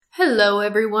Hello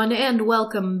everyone and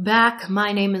welcome back.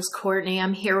 My name is Courtney.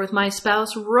 I'm here with my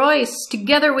spouse Royce.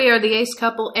 Together we are the ace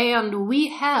couple and we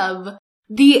have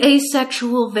the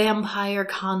asexual vampire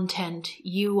content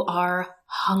you are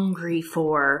hungry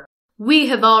for. We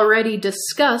have already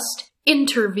discussed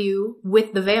Interview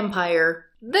with the Vampire,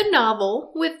 the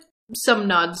novel with some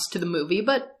nods to the movie,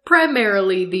 but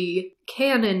primarily the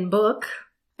canon book.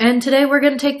 And today we're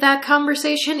going to take that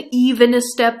conversation even a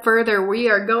step further. We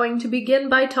are going to begin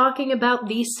by talking about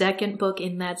the second book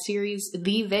in that series,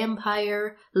 The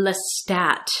Vampire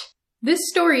Lestat. This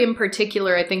story in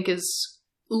particular, I think, is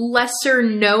lesser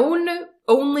known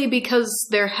only because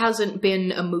there hasn't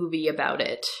been a movie about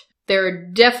it. There are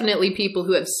definitely people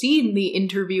who have seen the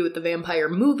Interview with the Vampire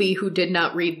movie who did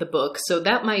not read the book, so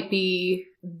that might be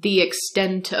the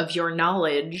extent of your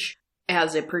knowledge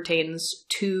as it pertains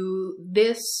to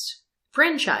this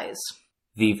franchise.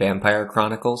 The Vampire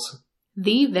Chronicles?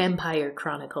 The Vampire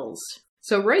Chronicles.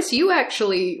 So, Royce, you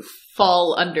actually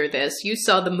fall under this. You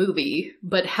saw the movie,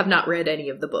 but have not read any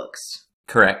of the books.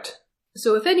 Correct.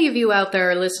 So if any of you out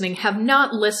there are listening have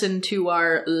not listened to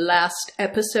our last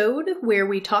episode where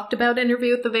we talked about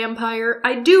Interview with the Vampire,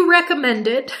 I do recommend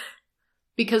it.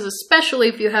 Because especially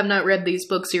if you have not read these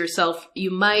books yourself, you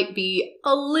might be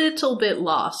a little bit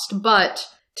lost. But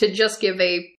to just give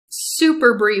a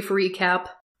super brief recap,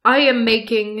 I am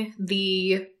making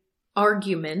the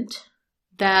argument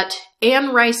that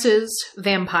Anne Rice's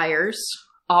vampires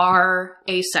are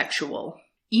asexual.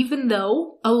 Even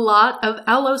though a lot of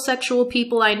allosexual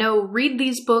people I know read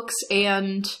these books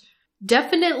and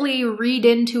definitely read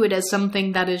into it as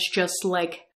something that is just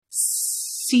like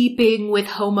seeping with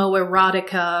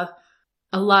homoerotica.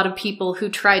 A lot of people who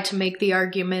try to make the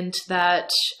argument that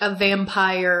a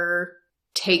vampire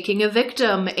taking a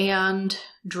victim and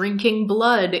drinking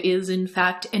blood is in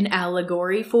fact an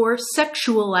allegory for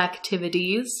sexual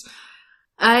activities.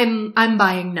 I'm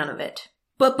buying none of it.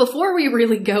 But before we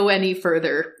really go any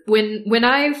further, when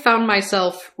I found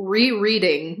myself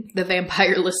rereading The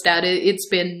Vampire Lestat, it's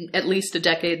been at least a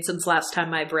decade since last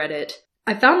time I've read it,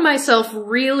 I found myself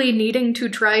really needing to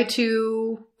try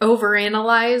to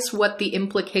overanalyze what the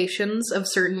implications of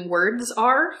certain words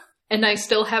are, and I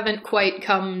still haven't quite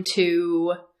come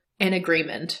to an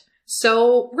agreement.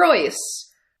 So,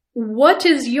 Royce, what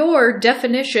is your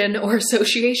definition or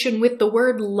association with the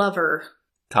word lover?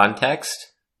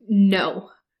 Context? No.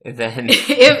 Then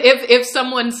if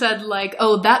someone said, like,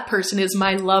 oh, that person is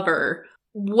my lover,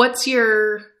 what's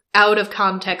your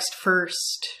out-of-context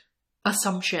first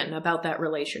assumption about that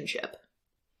relationship?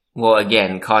 Well,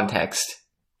 again, context.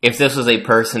 If this was a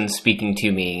person speaking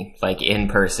to me, like, in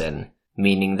person,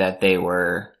 meaning that they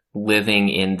were living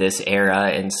in this era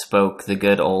and spoke the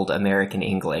good old American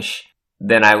English,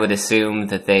 then I would assume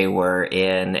that they were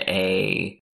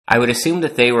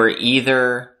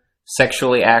either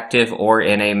sexually active or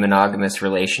in a monogamous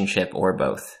relationship or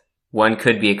both. One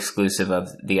could be exclusive of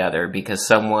the other because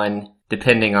someone,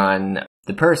 depending on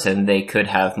the person, they could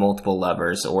have multiple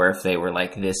lovers, or if they were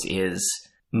like, this is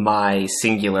my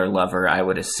singular lover, I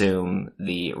would assume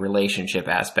the relationship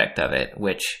aspect of it,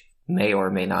 which may or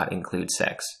may not include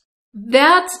sex.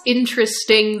 That's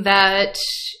interesting that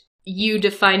you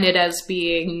define it as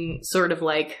being sort of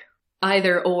like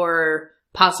either or,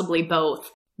 possibly both.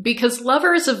 Because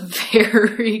lover is a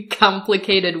very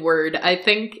complicated word. I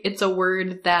think it's a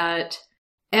word that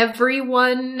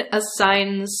everyone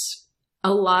assigns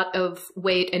a lot of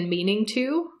weight and meaning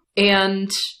to.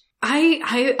 And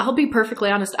I'll be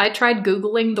perfectly honest, I tried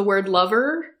Googling the word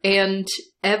lover, and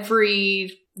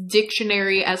every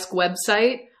dictionary-esque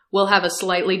website will have a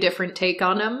slightly different take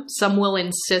on them. Some will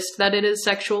insist that it is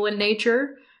sexual in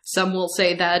nature. Some will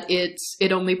say that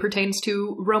it only pertains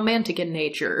to romantic in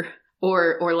nature.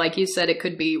 Or like you said, it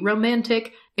could be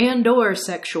romantic and or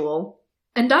sexual.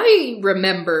 And I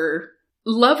remember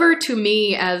lover to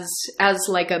me as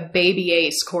like a baby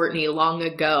ace Courtney long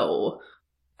ago.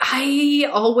 I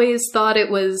always thought it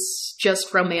was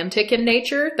just romantic in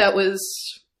nature. That was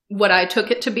what I took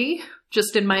it to be,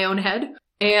 just in my own head.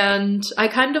 And I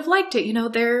kind of liked it. You know,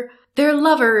 they're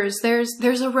lovers.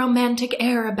 There's a romantic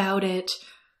air about it.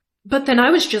 But then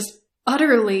I was just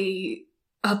utterly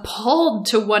appalled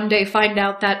to one day find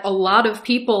out that a lot of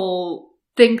people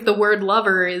think the word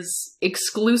lover is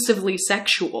exclusively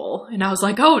sexual. And I was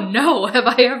like, oh no, have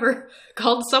I ever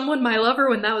called someone my lover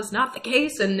when that was not the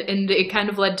case? And it kind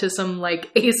of led to some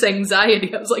like ace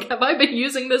anxiety. I was like, have I been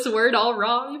using this word all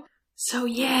wrong? So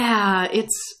yeah,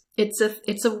 it's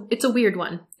a weird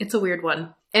one. It's a weird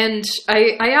one. And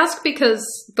I ask because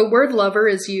the word lover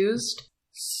is used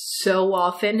so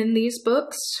often in these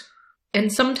books. And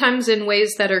sometimes in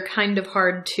ways that are kind of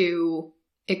hard to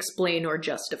explain or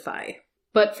justify.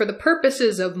 But for the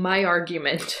purposes of my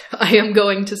argument, I am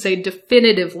going to say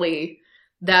definitively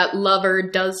that lover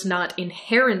does not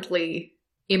inherently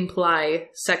imply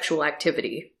sexual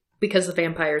activity, because the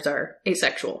vampires are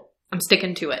asexual. I'm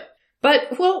sticking to it.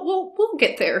 But we'll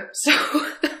get there. So,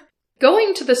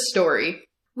 going to the story,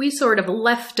 we sort of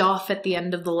left off at the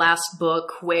end of the last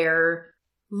book where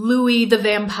Louis the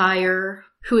vampire,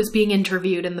 who is being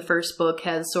interviewed in the first book,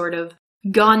 has sort of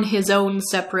gone his own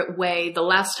separate way. The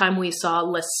last time we saw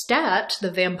Lestat,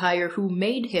 the vampire who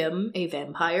made him a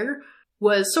vampire,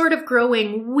 was sort of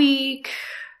growing weak,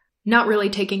 not really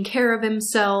taking care of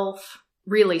himself,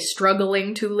 really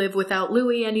struggling to live without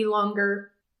Louis any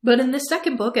longer. But in this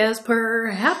second book, as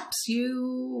perhaps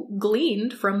you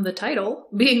gleaned from the title,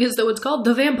 being as though it's called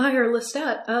The Vampire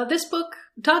Lestat, this book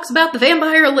talks about the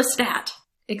vampire Lestat.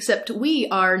 Except we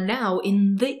are now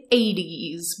in the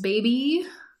 80s, baby.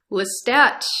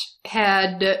 Lestat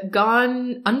had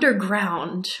gone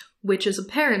underground, which is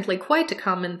apparently quite a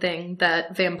common thing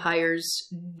that vampires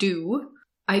do.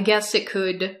 I guess it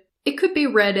could be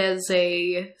read as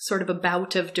a sort of a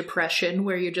bout of depression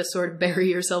where you just sort of bury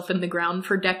yourself in the ground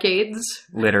for decades.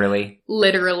 Literally.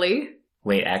 Literally.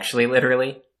 Wait, actually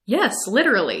literally? Yes,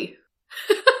 literally.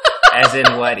 As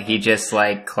in what? He just,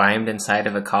 like, climbed inside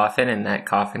of a coffin and that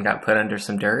coffin got put under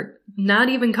some dirt? Not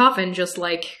even coffin, just,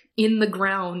 like, in the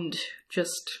ground.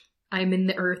 Just, I'm in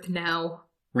the earth now.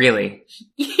 Really?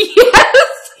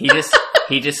 Yes!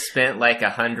 He just spent, like,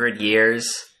 100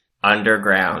 years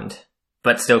underground,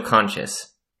 but still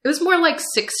conscious. It was more like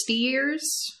 60 years.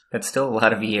 That's still a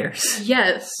lot of years.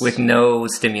 Yes. With no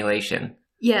stimulation.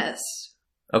 Yes.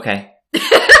 Okay.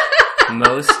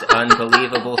 Most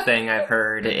unbelievable thing I've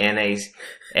heard in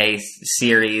a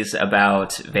series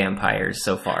about vampires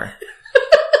so far.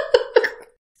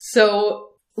 So,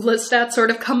 Lestat sort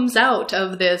of comes out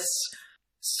of this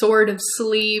sort of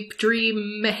sleep,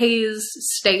 dream, haze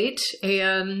state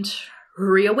and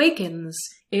reawakens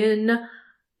in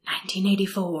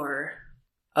 1984.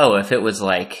 Oh, if it was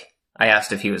like, I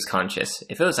asked if he was conscious.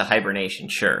 If it was a hibernation,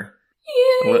 sure.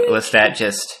 Yeah. Lestat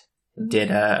just did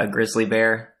a grizzly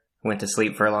bear. Went to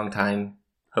sleep for a long time.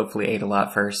 Hopefully ate a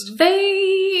lot first.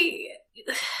 The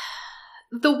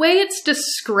way it's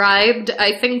described,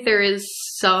 I think there is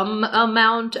some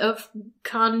amount of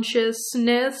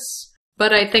consciousness,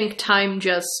 but I think time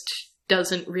just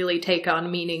doesn't really take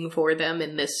on meaning for them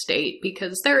in this state,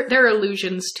 because there are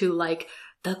allusions to, like,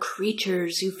 the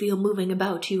creatures you feel moving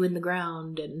about you in the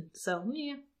ground, and so,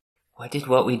 yeah. What did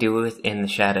What We Do in the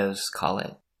Shadows call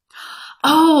it?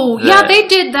 Oh, yeah, they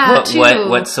did that too.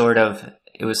 What sort of,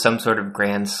 it was some sort of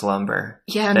grand slumber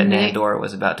that Nandor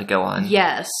was about to go on.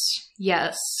 Yes.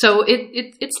 So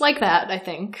it's like that, I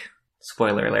think.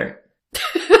 Spoiler alert.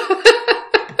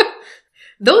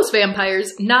 Those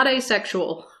vampires, not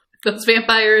asexual. Those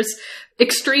vampires,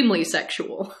 extremely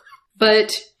sexual.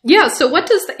 But, yeah, so what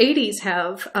does the 80s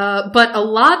have? But a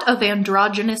lot of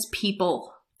androgynous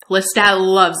people. Lestat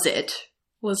loves it.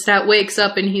 Lestat wakes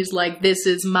up and he's like, this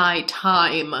is my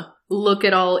time. Look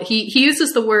at all... He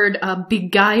uses the word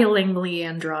beguilingly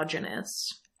androgynous.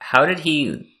 How did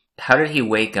he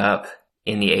wake up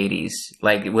in the 80s?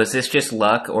 Like, was this just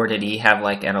luck, or did he have,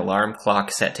 like, an alarm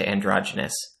clock set to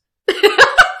androgynous?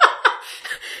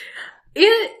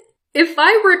 If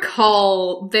I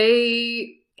recall,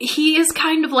 he is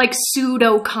kind of, like,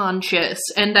 pseudo-conscious,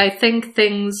 and I think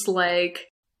things like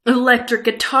electric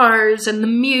guitars and the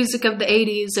music of the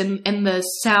 80s and the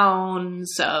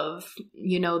sounds of,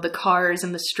 you know, the cars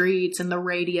and the streets and the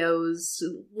radios,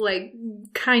 like,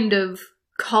 kind of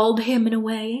called him in a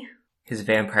way. His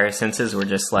vampire senses were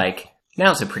just like,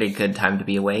 now's a pretty good time to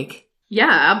be awake.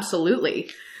 Yeah, absolutely.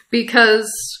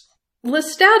 Because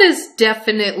Lestat is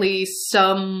definitely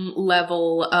some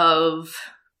level of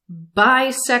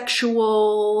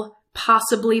bisexual,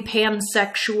 possibly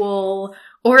pansexual,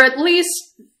 or at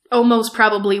least almost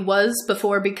probably was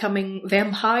before becoming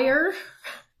vampire.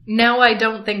 Now I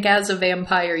don't think as a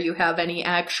vampire you have any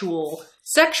actual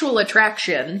sexual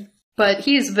attraction, but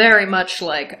he's very much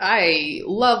like, I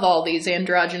love all these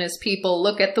androgynous people,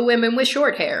 look at the women with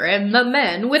short hair and the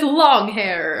men with long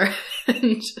hair.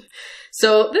 And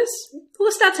so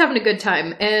Lestat's having a good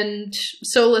time, and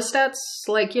so Lestat's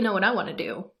like, you know what I want to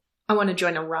do? I want to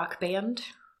join a rock band.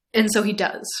 And so he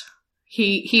does.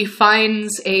 He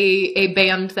finds a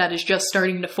band that is just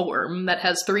starting to form, that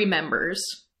has 3 members,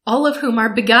 all of whom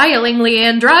are beguilingly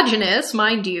androgynous,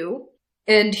 mind you.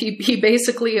 And he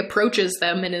basically approaches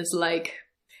them and is like,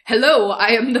 hello,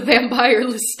 I am the vampire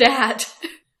Lestat.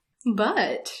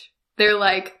 But they're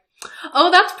like,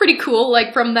 oh, that's pretty cool,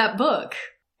 like from that book.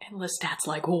 And Lestat's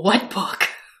like, what book?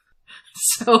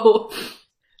 So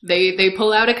they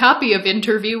pull out a copy of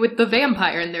Interview with the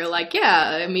Vampire, and they're like,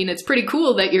 yeah, I mean, it's pretty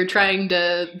cool that you're trying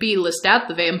to be Lestat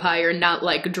the Vampire, not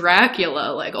like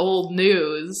Dracula, like old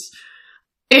news.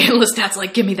 And Lestat's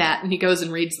like, give me that, and he goes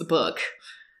and reads the book.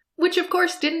 Which, of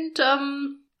course, didn't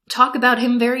talk about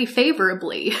him very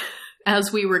favorably,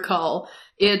 as we recall.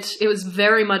 It was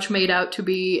very much made out to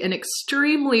be an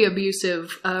extremely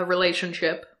abusive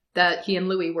relationship that he and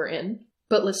Louis were in.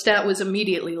 But Lestat was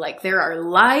immediately like, there are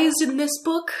lies in this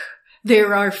book,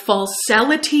 there are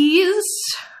falsalities,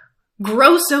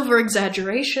 gross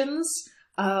over-exaggerations.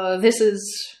 This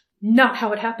is not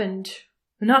how it happened.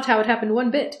 Not how it happened one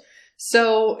bit.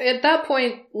 So at that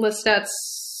point, Lestat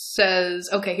says,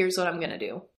 okay, here's what I'm gonna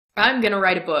do. I'm gonna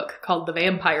write a book called The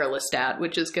Vampire Lestat,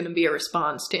 which is gonna be a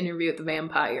response to Interview with the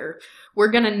Vampire.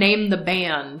 We're gonna name the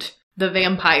band The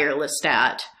Vampire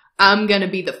Lestat. I'm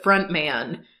gonna be the front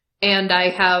man. And I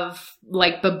have,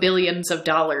 like, billions of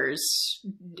dollars.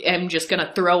 I'm just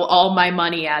gonna throw all my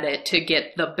money at it to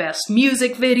get the best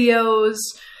music videos,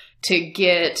 to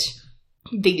get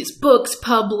these books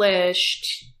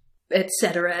published,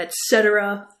 etc.,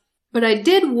 etc. But I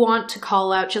did want to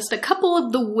call out just a couple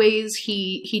of the ways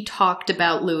he talked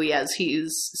about Louis as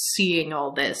he's seeing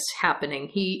all this happening.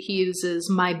 He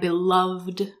uses "my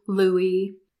beloved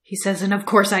Louis." He says, and of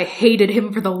course I hated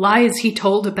him for the lies he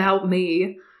told about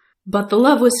me. But the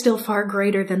love was still far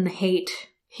greater than the hate.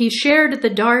 He shared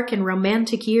the dark and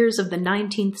romantic years of the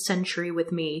 19th century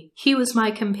with me. He was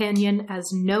my companion as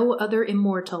no other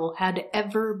immortal had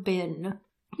ever been.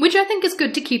 Which I think is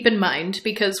good to keep in mind,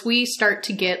 because we start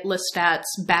to get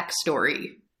Lestat's backstory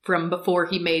from before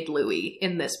he made Louis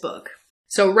in this book.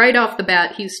 So right off the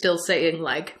bat, he's still saying,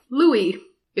 like, Louis,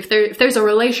 if there's a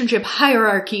relationship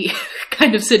hierarchy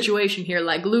kind of situation here,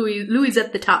 like, Louis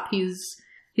at the top,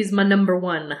 he's my number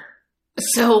one.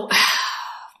 So,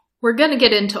 we're gonna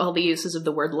get into all the uses of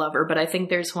the word lover, but I think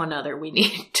there's one other we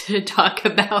need to talk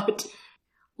about.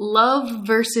 Love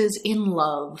versus in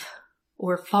love,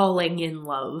 or falling in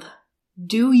love.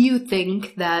 Do you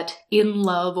think that in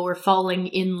love or falling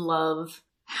in love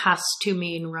has to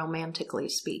mean romantically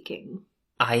speaking?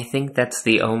 I think that's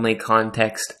the only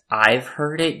context I've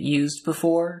heard it used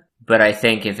before, but I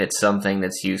think if it's something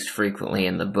that's used frequently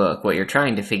in the book, what you're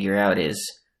trying to figure out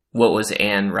is, what was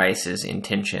Anne Rice's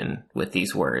intention with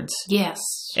these words? Yes.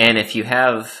 And if you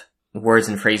have words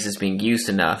and phrases being used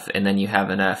enough, and then you have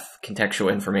enough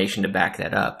contextual information to back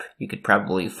that up, you could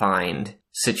probably find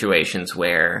situations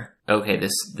where, okay,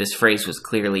 this phrase was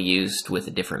clearly used with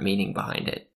a different meaning behind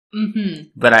it. Mm-hmm.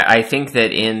 But I think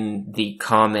that in the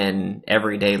common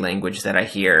everyday language that I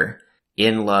hear,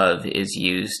 in love is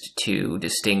used to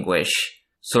distinguish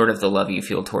sort of the love you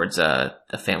feel towards a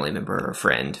family member or a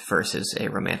friend versus a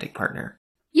romantic partner.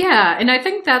 Yeah, and I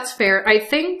think that's fair. I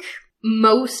think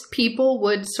most people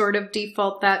would sort of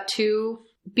default that to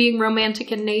being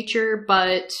romantic in nature,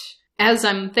 but as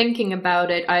I'm thinking about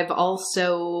it, I've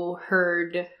also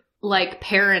heard, like,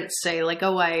 parents say, like,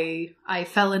 oh, I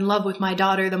fell in love with my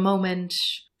daughter the moment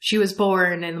she was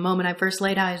born and the moment I first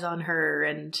laid eyes on her,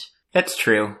 and... That's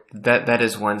true. That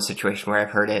is one situation where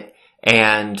I've heard it.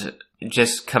 And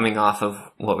just coming off of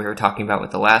what we were talking about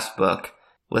with the last book,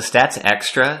 Lestat's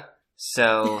extra,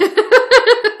 so...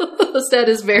 Lestat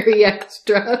is very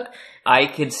extra. I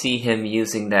could see him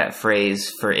using that phrase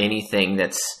for anything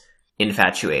that's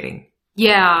infatuating.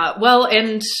 Yeah, well,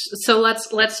 and so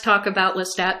let's talk about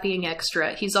Lestat being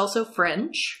extra. He's also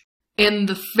French, and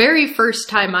the very first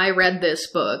time I read this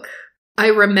book, I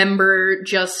remember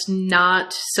just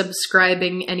not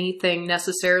subscribing anything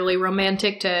necessarily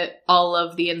romantic to all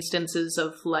of the instances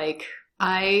of, like,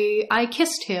 I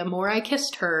kissed him or I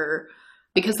kissed her,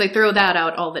 because they throw that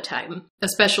out all the time,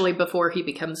 especially before he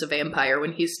becomes a vampire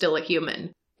when he's still a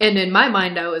human. And in my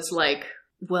mind, I was like,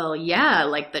 well, yeah,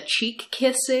 like the cheek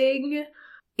kissing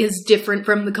is different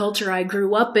from the culture I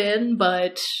grew up in,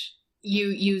 but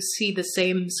you see the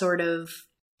same sort of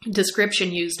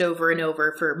description used over and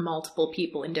over for multiple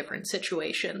people in different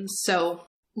situations. So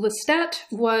Lestat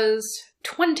was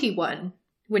 21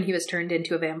 when he was turned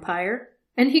into a vampire,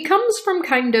 and he comes from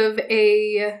kind of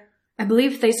I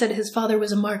believe they said his father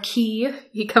was a marquis.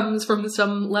 He comes from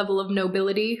some level of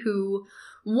nobility who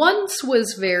once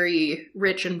was very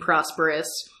rich and prosperous,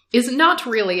 is not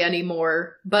really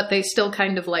anymore, but they still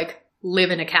kind of, like,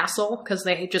 live in a castle because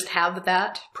they just have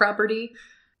that property.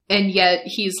 And yet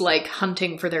he's, like,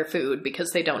 hunting for their food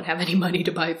because they don't have any money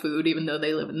to buy food, even though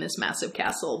they live in this massive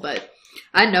castle. But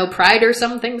I don't know, pride or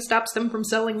something stops them from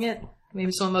selling it.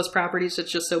 Maybe some of those properties,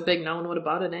 it's just so big no one would have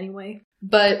bought it anyway.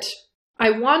 But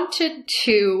I wanted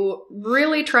to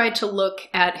really try to look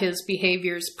at his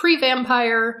behaviors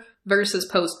pre-vampire, versus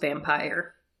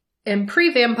post-vampire. And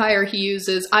pre-vampire he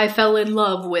uses, I fell in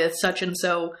love with such and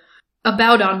so,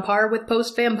 about on par with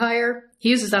post-vampire. He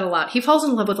uses that a lot. He falls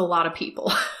in love with a lot of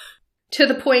people. To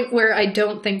the point where I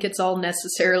don't think it's all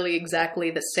necessarily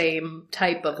exactly the same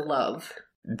type of love.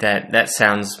 That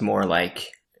sounds more like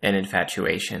an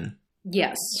infatuation.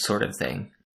 Yes. Sort of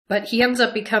thing. But he ends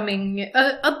up becoming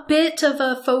a bit of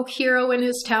a folk hero in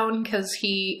his town because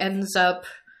he ends up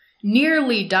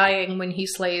nearly dying when he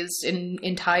slays an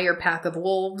entire pack of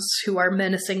wolves who are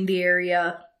menacing the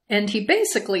area. And he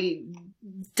basically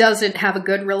doesn't have a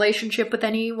good relationship with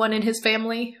anyone in his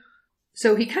family.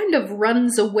 So he kind of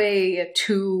runs away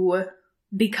to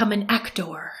become an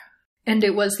actor. And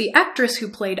it was the actress who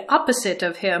played opposite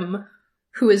of him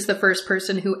who is the first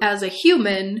person who, as a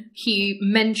human, he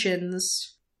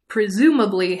mentions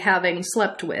presumably having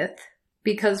slept with.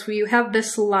 Because you have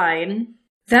this line,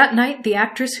 that night the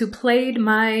actress who played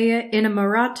my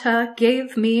inamorata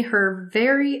gave me her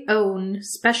very own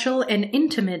special and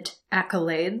intimate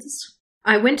accolades.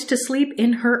 I went to sleep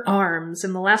in her arms,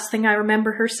 and the last thing I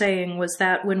remember her saying was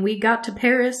that when we got to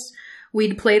Paris,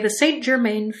 we'd play the Saint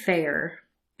Germain Fair.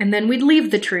 And then we'd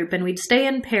leave the troupe and we'd stay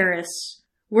in Paris,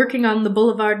 working on the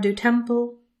Boulevard du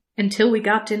Temple, until we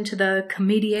got into the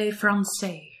Comédie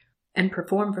Française, and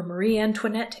performed for Marie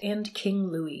Antoinette and King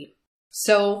Louis.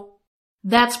 So,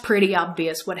 that's pretty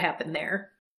obvious what happened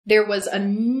there. There was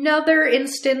another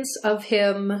instance of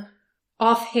him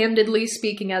offhandedly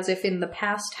speaking as if in the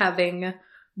past having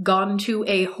gone to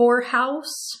a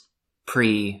whorehouse.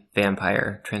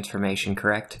 Pre-vampire transformation,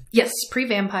 correct? Yes,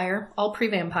 pre-vampire. All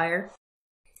pre-vampire.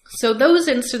 So those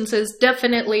instances,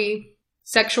 definitely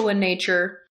sexual in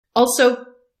nature. Also,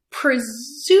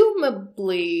 presumably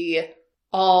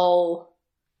all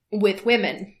with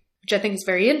women, which I think is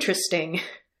very interesting,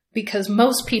 because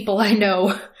most people I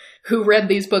know who read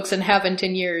these books and haven't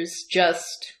in years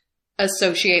just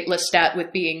associate Lestat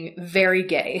with being very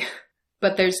gay.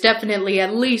 But there's definitely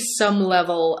at least some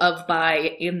level of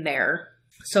bi in there.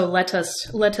 So let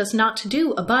us not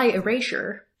do a bi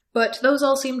erasure. But those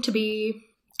all seem to be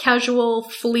casual,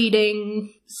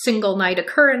 fleeting, single night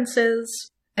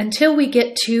occurrences. Until we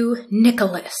get to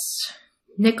Nicholas.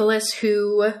 Nicholas,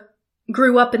 who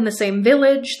grew up in the same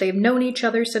village. They've known each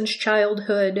other since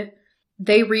childhood.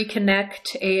 They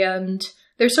reconnect, and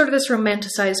there's sort of this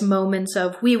romanticized moments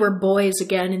of we were boys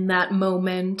again in that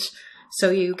moment. So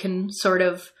you can sort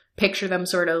of picture them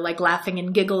sort of like laughing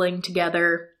and giggling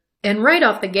together. And right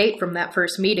off the gate from that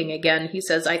first meeting again, he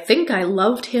says, I think I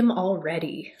loved him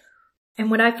already. And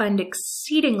what I find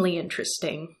exceedingly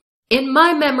interesting, in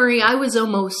my memory, I was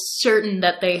almost certain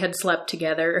that they had slept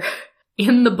together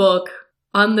in the book,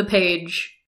 on the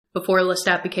page, before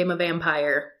Lestat became a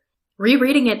vampire.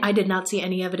 Rereading it, I did not see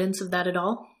any evidence of that at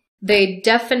all. They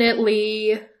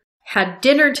definitely had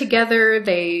dinner together.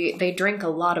 They drank a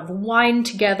lot of wine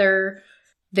together.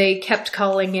 They kept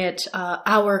calling it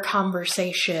our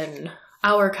conversation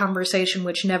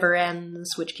which never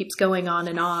ends, which keeps going on,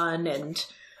 and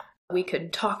we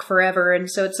could talk forever. And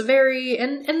so it's a very,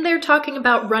 and they're talking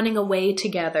about running away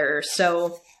together,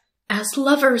 so as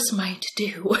lovers might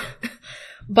do.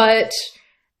 But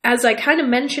as I kind of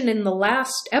mentioned in the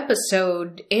last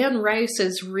episode, Anne Rice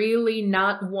is really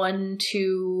not one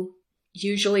to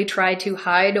usually try to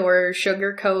hide or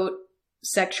sugarcoat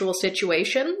sexual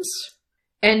situations.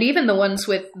 And even the ones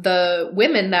with the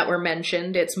women that were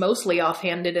mentioned, it's mostly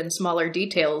offhanded in smaller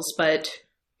details, but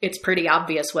it's pretty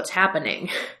obvious what's happening.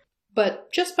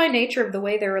 But just by nature of the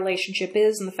way their relationship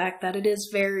is, and the fact that it is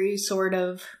very sort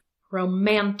of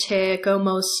romantic,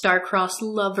 almost star-crossed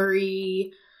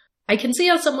lovery, I can see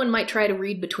how someone might try to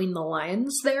read between the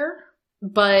lines there,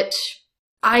 but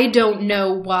I don't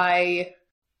know why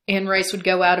Anne Rice would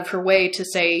go out of her way to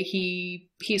say he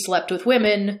slept with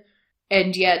women,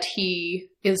 and yet he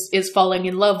is falling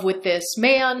in love with this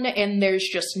man, and there's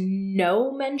just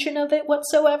no mention of it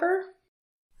whatsoever.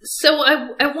 So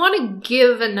I want to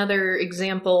give another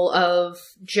example of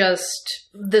just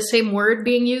the same word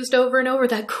being used over and over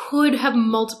that could have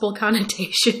multiple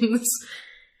connotations.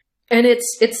 And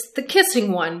it's the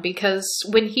kissing one, because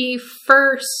when he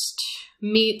first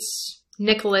meets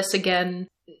Nicholas again,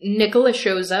 Nicholas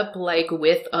shows up, like,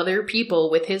 with other people,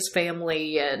 with his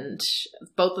family, and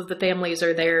both of the families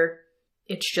are there.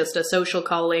 It's just a social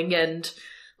calling, and,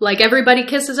 like, everybody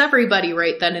kisses everybody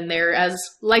right then and there as,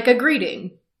 like, a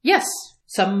greeting. Yes,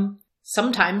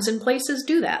 sometimes in places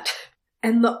do that.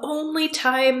 And the only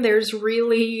time there's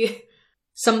really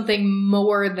something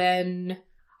more than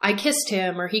I kissed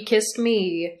him or he kissed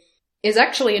me is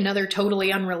actually another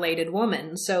totally unrelated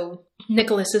woman. So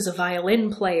Nicholas is a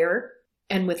violin player,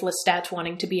 And with Lestat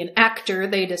wanting to be an actor,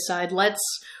 they decide, let's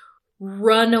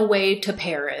run away to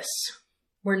Paris.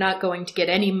 We're not going to get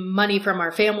any money from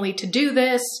our family to do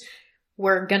this.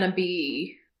 We're gonna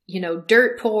be,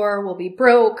 dirt poor, we'll be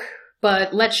broke,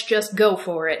 but let's just go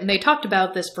for it. And they talked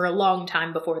about this for a long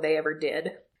time before they ever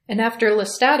did. And after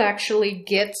Lestat actually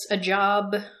gets a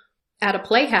job at a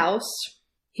playhouse,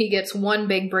 he gets one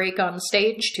big break on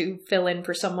stage to fill in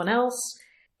for someone else.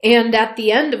 And at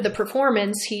the end of the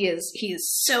performance, he is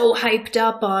so hyped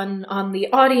up on the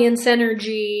audience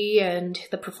energy and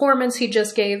the performance he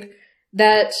just gave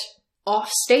that off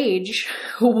stage,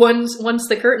 once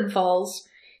the curtain falls,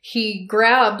 he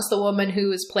grabs the woman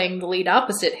who is playing the lead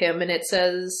opposite him, and it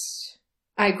says,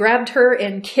 "I grabbed her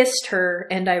and kissed her,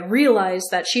 and I realized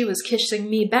that she was kissing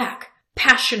me back,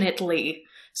 passionately."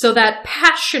 So that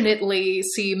passionately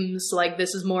seems like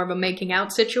this is more of a making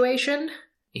out situation.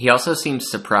 He also seems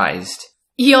surprised.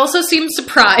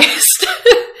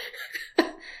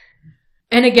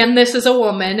 And again, this is a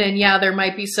woman, and yeah, there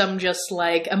might be some just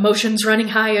like emotions running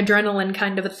high, adrenaline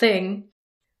kind of a thing.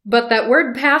 But that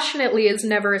word passionately is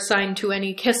never assigned to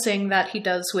any kissing that he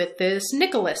does with this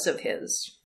Nicholas of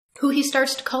his, who he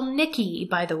starts to call Nicky,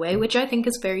 by the way, which I think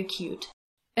is very cute.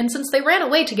 And since they ran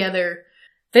away together,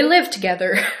 they live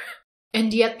together.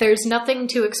 And yet there's nothing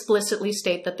to explicitly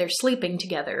state that they're sleeping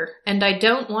together. And I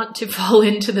don't want to fall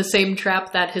into the same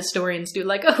trap that historians do,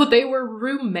 like, oh, they were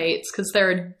roommates, because there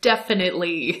are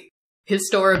definitely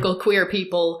historical queer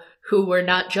people who were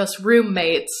not just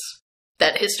roommates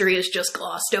that history has just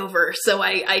glossed over. So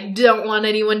I don't want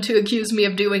anyone to accuse me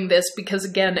of doing this, because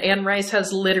again, Anne Rice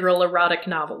has literal erotic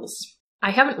novels.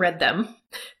 I haven't read them.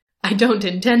 I don't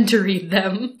intend to read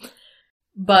them.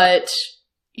 But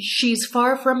she's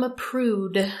far from a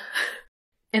prude.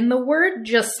 And the word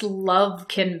just love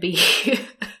can be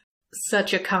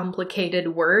such a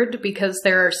complicated word because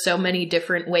there are so many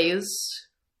different ways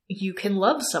you can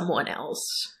love someone else.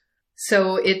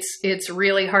 So it's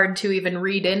really hard to even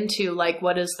read into, like,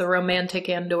 what is the romantic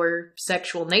and or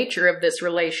sexual nature of this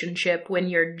relationship when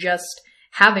you're just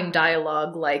having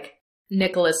dialogue like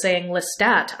Nicholas saying,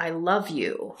 "Lestat, I love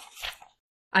you.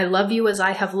 I love you as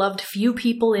I have loved few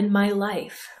people in my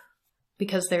life."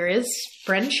 Because there is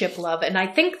friendship love, and I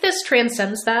think this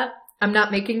transcends that. I'm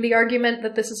not making the argument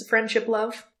that this is a friendship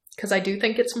love, because I do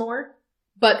think it's more.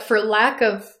 But for lack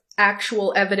of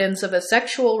actual evidence of a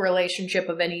sexual relationship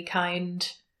of any kind,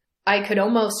 I could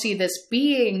almost see this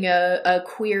being a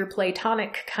queer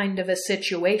platonic kind of a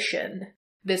situation.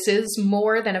 This is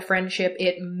more than a friendship.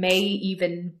 It may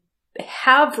even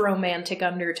have romantic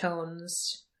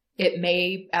undertones. It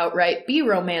may outright be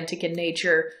romantic in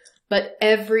nature, but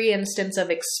every instance of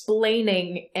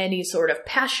explaining any sort of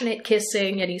passionate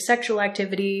kissing, any sexual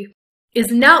activity, is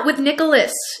not with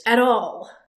Nicholas at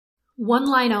all. One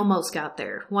line almost got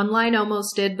there. One line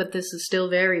almost did, but this is still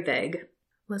very vague.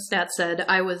 Lestat said,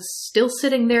 "I was still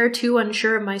sitting there too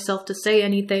unsure of myself to say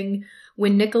anything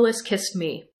when Nicholas kissed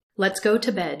me. 'Let's go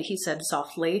to bed,' he said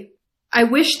softly." I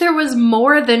wish there was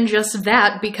more than just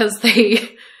that, because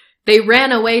they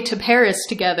ran away to Paris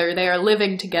together. They are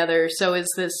living together. So is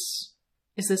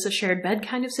this a shared bed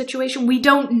kind of situation? We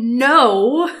don't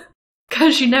know,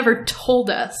 because you never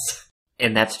told us.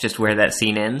 And that's just where that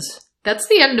scene ends? That's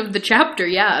the end of the chapter,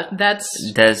 yeah. Does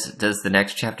the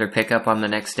next chapter pick up on the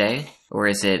next day? Or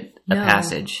is it a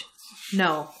passage?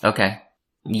 No. Okay.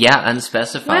 Yeah,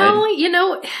 unspecified.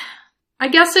 Well, I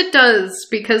guess it does,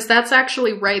 because that's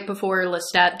actually right before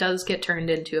Lestat does get turned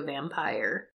into a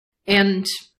vampire. And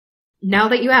now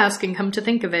that you ask and come to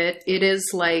think of it, it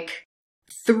is like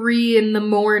 3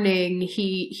 a.m.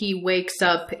 He wakes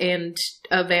up and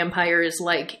a vampire is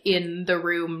like in the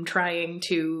room trying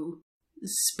to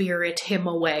spirit him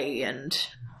away and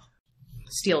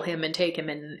steal him and take him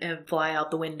and fly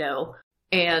out the window.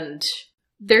 And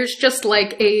there's just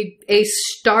like a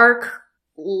stark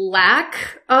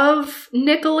lack of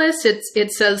Nicholas.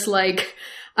 It says like,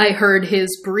 I heard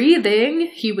his breathing.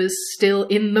 He was still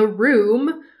in the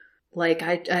room. Like,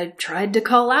 I tried to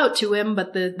call out to him,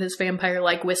 but this vampire,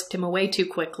 like, whisked him away too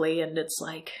quickly, and it's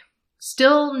like,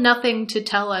 still nothing to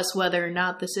tell us whether or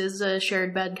not this is a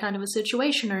shared bed kind of a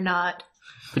situation or not.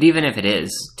 But even if it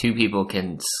is, 2 people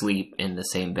can sleep in the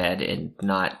same bed and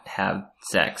not have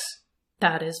sex.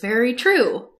 That is very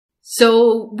true.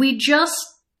 So we just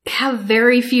have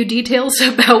very few details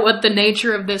about what the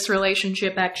nature of this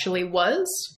relationship actually was.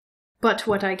 But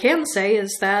what I can say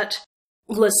is that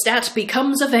Lestat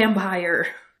becomes a vampire.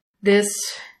 This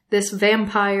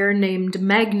vampire named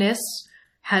Magnus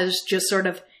has just sort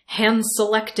of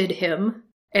hand-selected him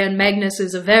And Magnus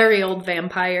is a very old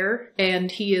vampire,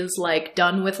 and he is, like,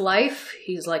 done with life.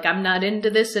 He's like, I'm not into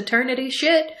this eternity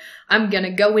shit. I'm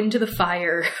gonna go into the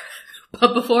fire.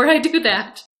 But before I do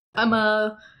that, I'm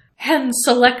hand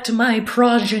select my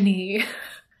progeny.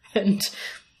 And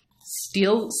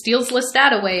steals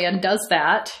Lestat away and does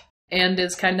that. And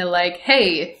is kind of like,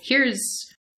 hey, here's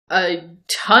a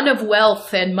ton of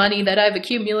wealth and money that I've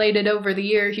accumulated over the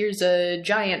year. Here's a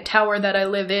giant tower that I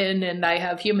live in, and I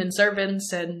have human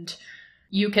servants, and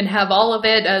you can have all of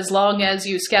it as long as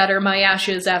you scatter my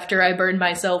ashes after I burn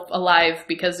myself alive,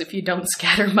 because if you don't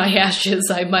scatter my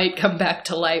ashes, I might come back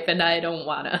to life, and I don't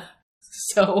wanna.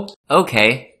 So...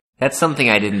 Okay, that's something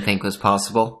I didn't think was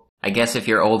possible. I guess if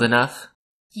you're old enough?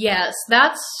 Yes,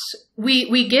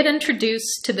 we get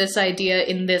introduced to this idea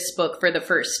in this book for the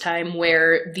first time,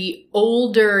 where the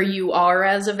older you are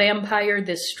as a vampire,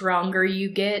 the stronger you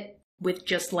get with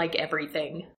just, like,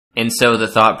 everything. And so the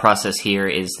thought process here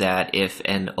is that if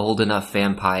an old enough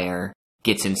vampire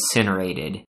gets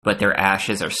incinerated, but their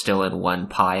ashes are still in one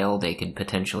pile, they could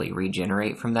potentially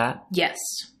regenerate from that? Yes.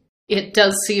 It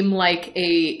does seem like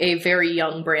a very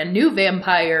young, brand new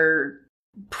vampire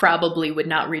probably would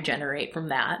not regenerate from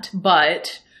that.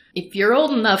 But if you're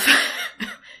old enough,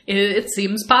 it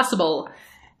seems possible.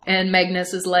 And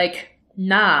Magnus is like,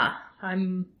 nah,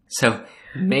 I'm... So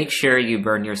make sure you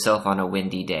burn yourself on a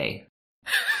windy day.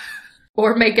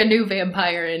 Or make a new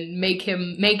vampire and make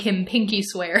him pinky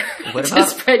swear What to about,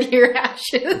 spread your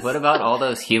ashes. What about all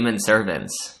those human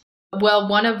servants? Well,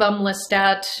 one of them,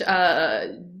 Lestat,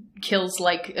 kills,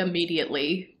 like,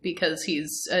 immediately, because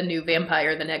he's a new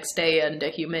vampire the next day and a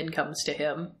human comes to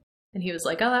him. And he was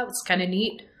like, oh, that was kind of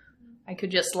neat. I could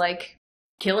just, like,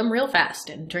 kill him real fast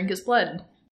and drink his blood.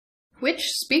 Which,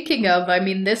 speaking of, I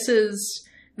mean, this is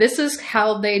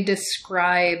how they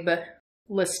describe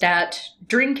Lestat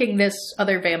drinking this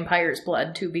other vampire's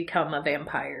blood to become a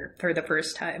vampire for the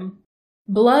first time.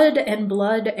 Blood and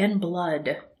blood and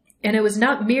blood. And it was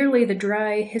not merely the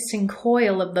dry, hissing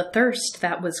coil of the thirst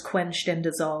that was quenched and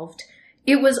dissolved.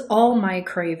 It was all my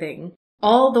craving,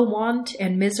 all the want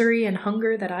and misery and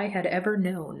hunger that I had ever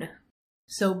known.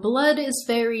 So blood is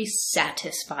very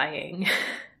satisfying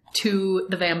to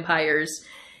the vampires.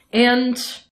 And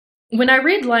when I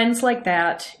read lines like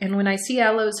that, and when I see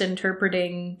Aloes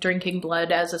interpreting drinking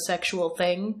blood as a sexual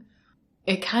thing,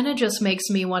 it kind of just makes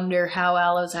me wonder how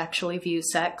Aloes actually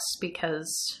views sex,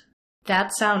 because...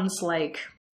 that sounds like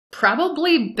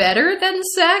probably better than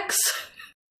sex.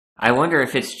 I wonder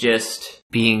if it's just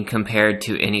being compared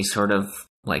to any sort of,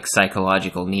 like,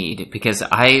 psychological need. Because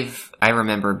I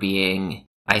remember being,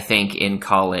 I think, in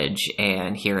college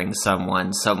and hearing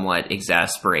someone somewhat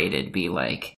exasperated be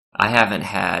like, I haven't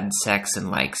had sex in,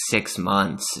 like, 6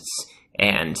 months.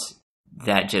 And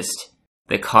that just,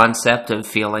 the concept of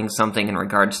feeling something in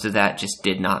regards to that just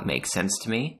did not make sense to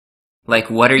me.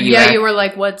 Like, what are you... Yeah, you were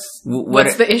like, what's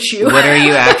the issue? What are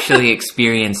you actually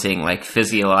experiencing, like,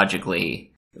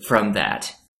 physiologically from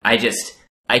that?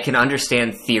 I can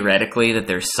understand theoretically that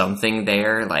there's something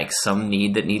there, like, some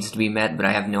need that needs to be met, but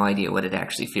I have no idea what it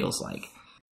actually feels like.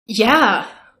 Yeah,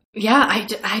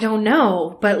 I don't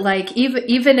know. But, like,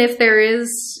 even if there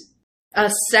is a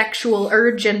sexual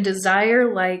urge and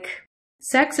desire, like,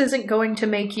 sex isn't going to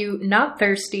make you not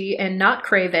thirsty and not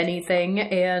crave anything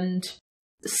and...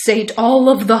 sate all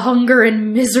of the hunger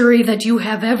and misery that you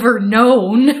have ever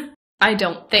known. I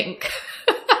don't think.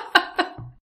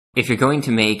 If you're going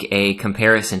to make a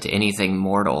comparison to anything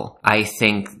mortal, I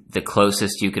think the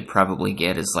closest you could probably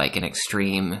get is like an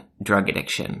extreme drug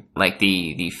addiction. Like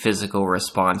the physical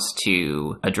response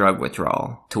to a drug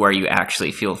withdrawal, to where you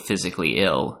actually feel physically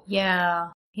ill.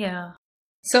 Yeah.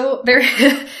 So there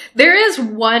is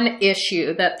one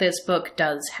issue that this book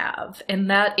does have, and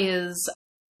that is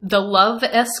the love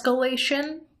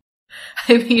escalation.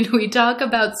 I mean, we talk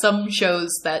about some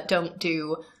shows that don't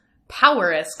do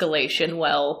power escalation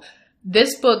well.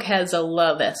 This book has a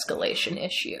love escalation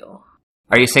issue.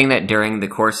 Are you saying that during the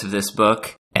course of this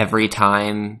book, every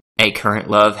time a current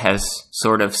love has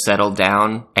sort of settled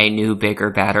down, a new, bigger,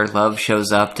 badder love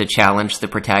shows up to challenge the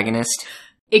protagonist?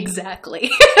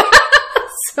 Exactly.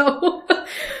 So,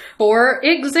 for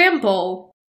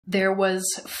example, there was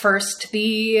first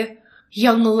the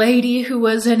young lady who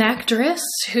was an actress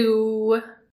who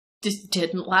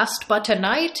didn't last but a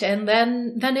night, and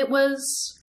then it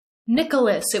was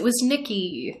Nicholas. It was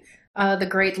Nikki, the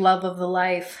great love of the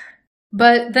life.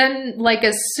 But then, like,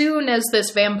 as soon as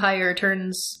this vampire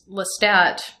turns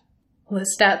Lestat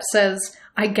says,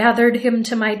 I gathered him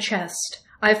to my chest.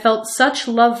 I felt such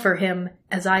love for him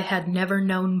as I had never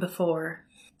known before.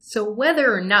 So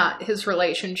whether or not his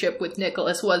relationship with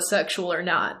Nicholas was sexual or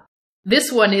not,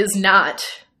 This one is not.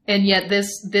 And yet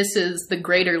this is the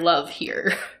greater love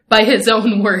here, by his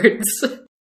own words.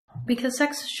 Because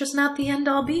sex is just not the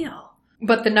end-all be-all.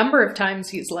 But the number of times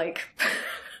he's like,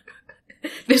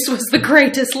 this was the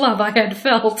greatest love I had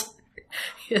felt,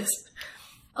 is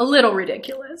a little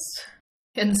ridiculous.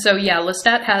 And so, yeah,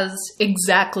 Lestat has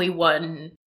exactly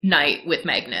one night with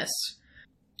Magnus.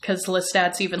 Because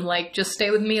Lestat's even like, just stay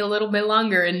with me a little bit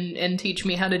longer and teach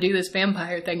me how to do this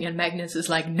vampire thing. And Magnus is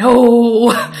like,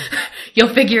 no!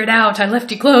 You'll figure it out. I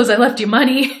left you clothes, I left you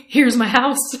money. Here's my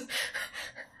house.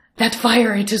 That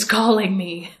fire, it is calling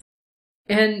me.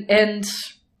 And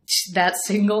that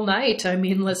single night, I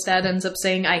mean, Lestat ends up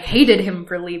saying, I hated him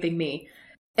for leaving me.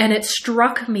 And it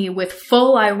struck me with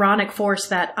full ironic force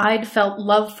that I'd felt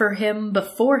love for him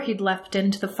before he'd left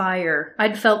into the fire.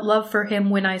 I'd felt love for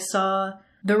him when I saw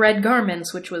the red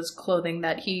garments, which was clothing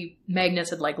that Magnus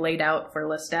had like laid out for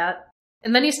Lestat.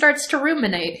 And then he starts to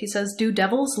ruminate. He says, do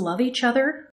devils love each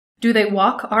other? Do they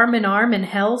walk arm in arm in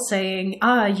hell saying,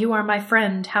 ah, you are my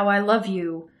friend, how I love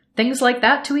you? Things like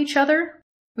that to each other?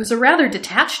 It was a rather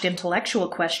detached intellectual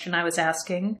question I was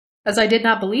asking, as I did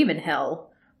not believe in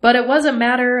hell. But it was a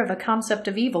matter of a concept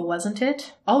of evil, wasn't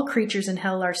it? All creatures in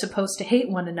hell are supposed to hate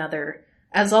one another,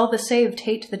 as all the saved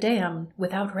hate the damned,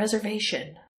 without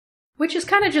reservation. Which is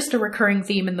kind of just a recurring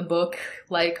theme in the book.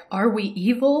 Like, are we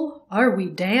evil? Are we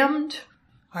damned?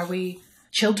 Are we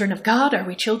children of God? Are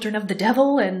we children of the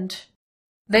devil? And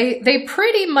they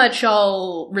pretty much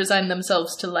all resign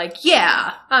themselves to like,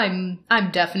 yeah, I'm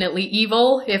definitely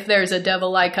evil. If there's a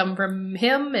devil, I come from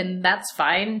him, and that's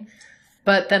fine.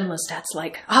 But then Lestat's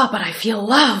like, but I feel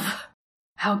love.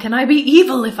 How can I be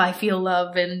evil if I feel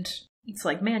love? And it's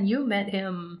like, man, you met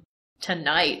him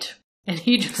tonight. And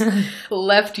he just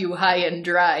left you high and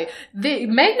dry.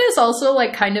 Magnus also,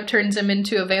 like, kind of turns him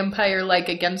into a vampire, like,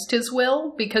 against his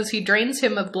will, because he drains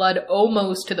him of blood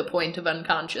almost to the point of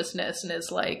unconsciousness, and is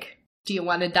like, do you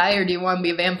want to die or do you want to be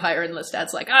a vampire? And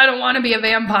Lestat's like, I don't want to be a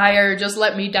vampire, just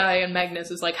let me die. And Magnus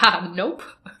is like, nope.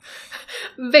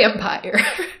 Vampire.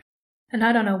 And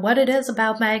I don't know what it is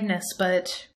about Magnus,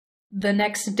 but the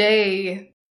next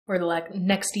day, or the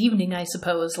next evening, I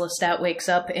suppose, Lestat wakes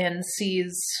up and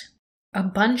sees a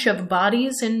bunch of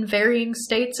bodies in varying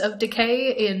states of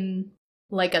decay in,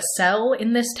 like, a cell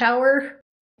in this tower.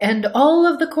 And all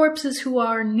of the corpses who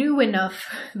are new enough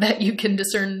that you can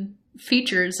discern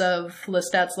features of,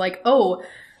 Lestat's like, oh,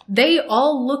 they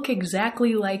all look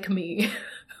exactly like me.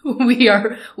 We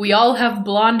all have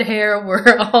blonde hair,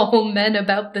 we're all men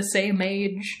about the same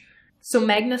age. So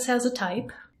Magnus has a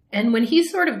type. And when he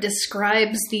sort of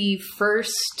describes the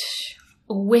first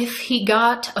whiff he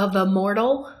got of a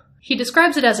mortal, he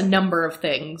describes it as a number of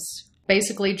things.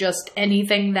 Basically just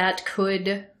anything that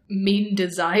could mean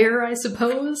desire, I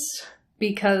suppose.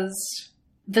 Because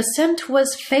the scent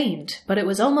was faint, but it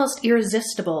was almost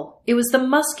irresistible. It was the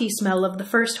musky smell of the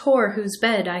first whore whose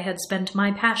bed I had spent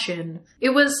my passion.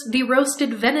 It was the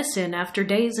roasted venison after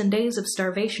days and days of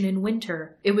starvation in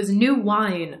winter. It was new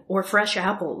wine, or fresh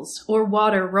apples, or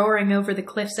water roaring over the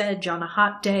cliff's edge on a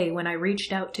hot day when I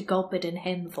reached out to gulp it in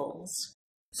handfuls.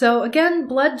 So again,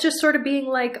 blood just sort of being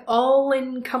like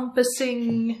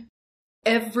all-encompassing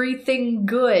everything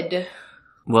good.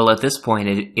 Well, at this point,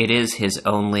 it is his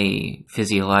only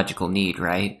physiological need,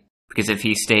 right? Because if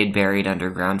he stayed buried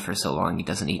underground for so long, he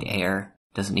doesn't need air,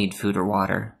 doesn't need food or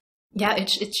water. Yeah,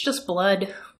 it's just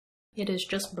blood. It is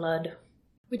just blood.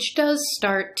 Which does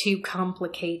start to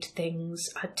complicate things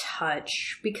a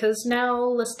touch, because now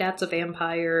Lestat's a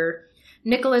vampire,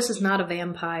 Nicholas is not a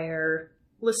vampire.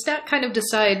 Lestat kind of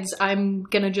decides, I'm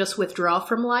gonna just withdraw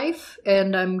from life,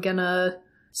 and I'm gonna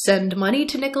send money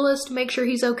to Nicholas to make sure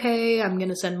he's okay. I'm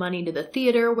gonna send money to the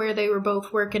theater where they were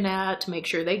both working at to make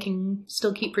sure they can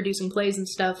still keep producing plays and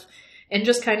stuff, and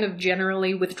just kind of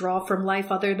generally withdraw from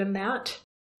life other than that.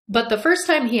 But the first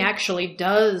time he actually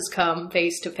does come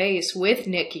face to face with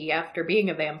Nikki after being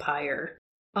a vampire,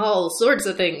 all sorts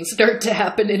of things start to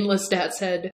happen in Lestat's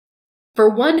head. For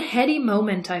one heady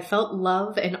moment I felt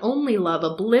love, and only love,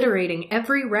 obliterating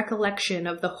every recollection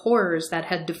of the horrors that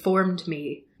had deformed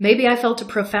me. Maybe I felt a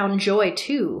profound joy,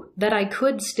 too, that I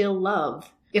could still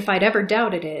love, if I'd ever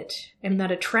doubted it, and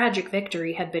that a tragic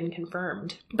victory had been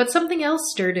confirmed. But something else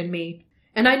stirred in me,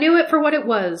 and I knew it for what it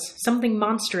was, something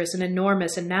monstrous and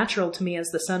enormous and natural to me as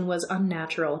the sun was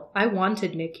unnatural. I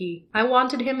wanted Nicky. I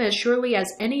wanted him as surely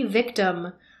as any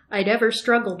victim I'd ever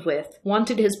struggled with,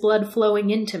 wanted his blood flowing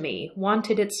into me,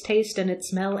 wanted its taste and its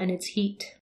smell and its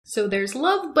heat. So there's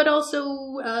love, but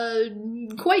also,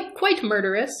 quite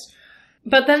murderous.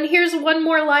 But then here's one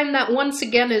more line that once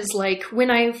again is like,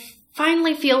 when I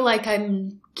finally feel like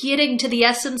I'm getting to the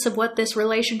essence of what this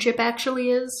relationship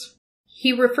actually is.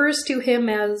 He refers to him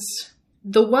as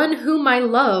the one whom I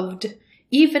loved,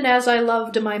 even as I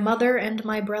loved my mother and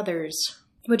my brothers,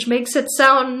 which makes it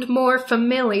sound more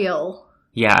familial.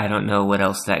 Yeah, I don't know what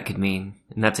else that could mean.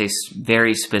 And that's a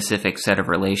very specific set of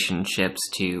relationships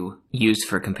to use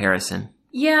for comparison.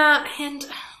 Yeah, and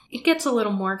it gets a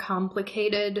little more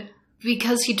complicated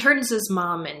because he turns his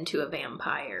mom into a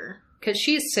vampire. Because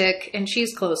she's sick and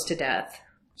she's close to death.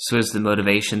 So is the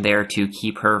motivation there to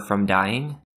keep her from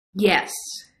dying? Yes.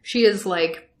 She is,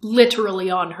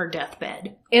 literally on her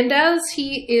deathbed. And as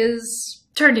he is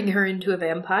turning her into a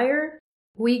vampire,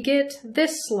 we get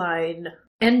this line.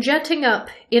 And jetting up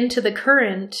into the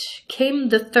current came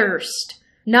the thirst,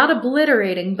 not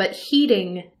obliterating but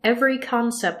heating every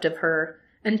concept of her,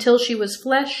 until she was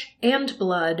flesh and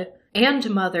blood, and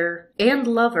mother, and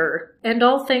lover, and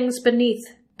all things beneath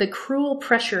the cruel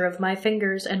pressure of my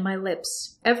fingers and my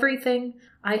lips, everything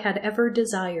I had ever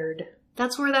desired.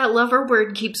 That's where that lover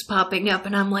word keeps popping up,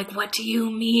 and I'm like, what do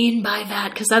you mean by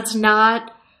that? Because that's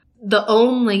not the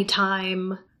only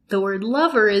time the word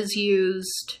lover is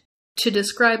used to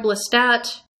describe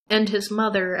Lestat and his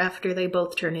mother after they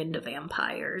both turn into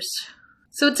vampires.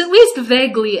 So it's at least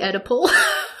vaguely Oedipal.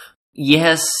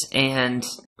 Yes, and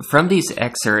from these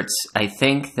excerpts, I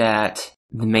think that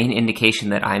the main indication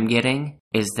that I'm getting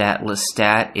is that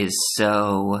Lestat is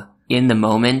so in the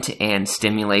moment and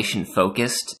stimulation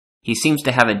focused. He seems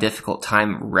to have a difficult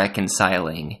time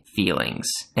reconciling feelings.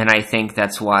 And I think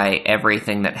that's why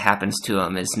everything that happens to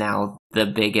him is now the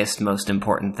biggest, most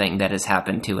important thing that has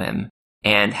happened to him.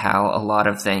 And how a lot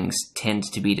of things tend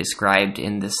to be described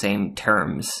in the same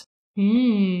terms.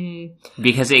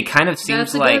 Because it kind of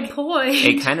seems like... Good point.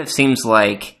 It kind of seems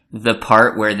like the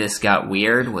part where this got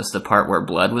weird was the part where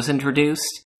blood was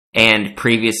introduced. And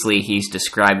previously he's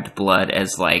described blood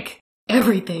as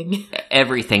everything.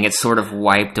 Everything. It's sort of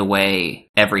wiped away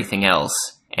everything else.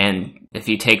 And if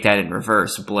you take that in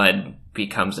reverse, blood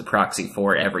becomes a proxy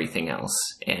for everything else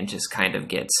and just kind of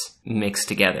gets mixed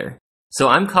together. So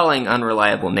I'm calling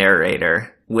unreliable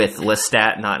narrator with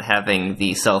Lestat not having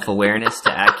the self-awareness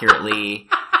to accurately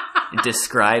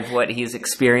describe what he's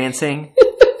experiencing.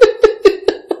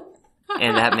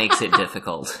 And that makes it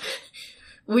difficult.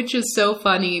 Which is so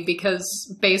funny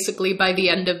because basically by the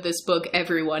end of this book,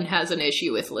 everyone has an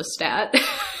issue with Lestat.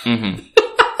 Mm-hmm.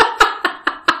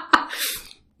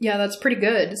 Yeah, that's pretty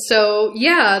good. So,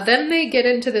 yeah, then they get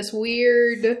into this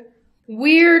weird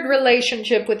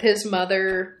relationship with his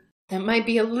mother that might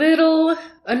be a little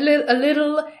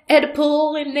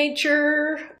Oedipal in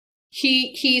nature.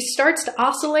 He starts to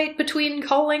oscillate between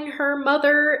calling her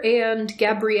mother and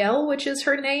Gabrielle, which is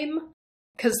her name.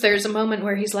 Because there's a moment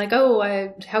where he's like,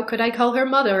 how could I call her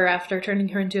mother after turning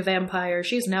her into a vampire?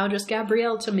 She's now just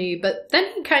Gabrielle to me. But then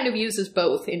he kind of uses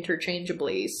both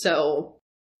interchangeably, so...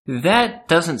 That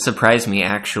doesn't surprise me,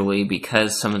 actually,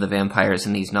 because some of the vampires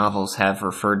in these novels have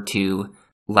referred to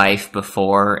life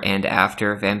before and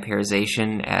after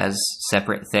vampirization as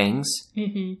separate things.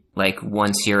 Mm-hmm. Like,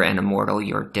 once you're an immortal,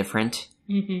 you're different.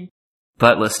 Mm-hmm.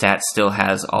 But Lestat still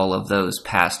has all of those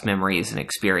past memories and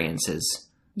experiences.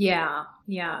 Yeah.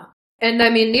 And I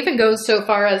mean, even goes so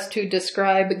far as to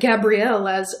describe Gabrielle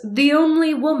as the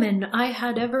only woman I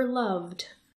had ever loved.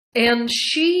 And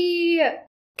she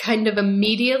kind of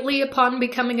immediately upon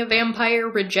becoming a vampire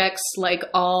rejects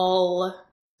all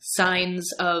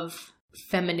signs of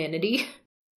femininity.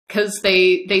 Because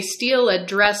they steal a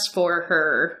dress for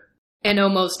her and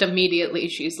almost immediately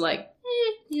she's like,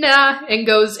 nah, and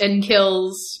goes and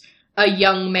kills a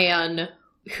young man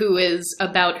who is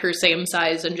about her same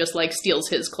size and just steals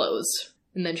his clothes.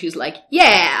 And then she's like,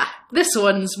 yeah, this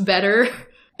one's better.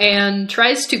 And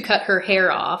tries to cut her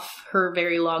hair off, her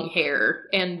very long hair,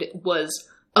 and was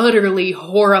utterly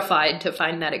horrified to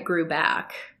find that it grew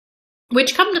back.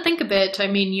 Which, come to think of it, I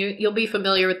mean, you'll be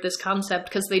familiar with this concept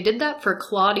because they did that for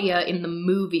Claudia in the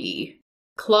movie.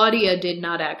 Claudia did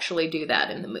not actually do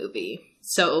that in the movie.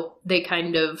 So they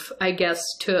kind of, I guess,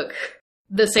 took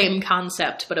the same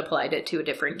concept but applied it to a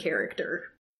different character.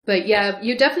 But yeah,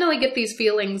 you definitely get these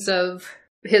feelings of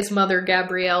his mother,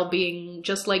 Gabrielle, being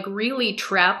just really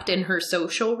trapped in her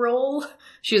social role.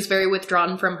 She was very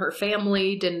withdrawn from her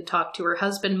family, didn't talk to her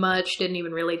husband much, didn't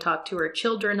even really talk to her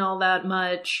children all that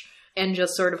much, and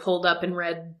just sort of holed up and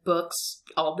read books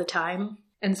all the time.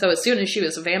 And so as soon as she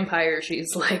was a vampire,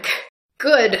 she's like,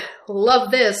 good, love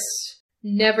this,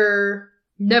 never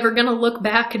gonna look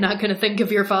back, not gonna think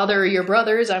of your father or your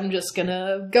brothers, I'm just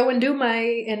gonna go and do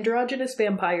my androgynous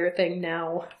vampire thing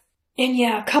now. And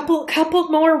yeah, couple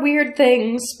more weird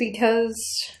things, because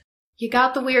you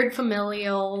got the weird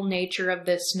familial nature of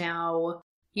this now.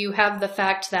 You have the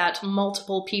fact that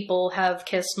multiple people have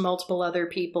kissed multiple other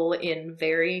people in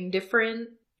varying different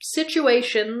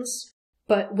situations.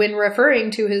 But when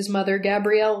referring to his mother,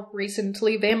 Gabrielle,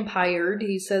 recently vampired,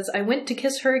 he says, "I went to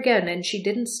kiss her again and she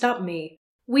didn't stop me.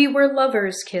 We were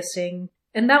lovers kissing.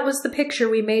 And that was the picture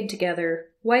we made together.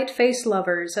 White-faced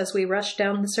lovers as we rushed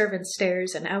down the servants'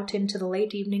 stairs and out into the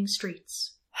late evening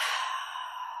streets."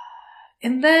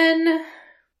 And then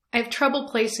I have trouble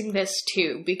placing this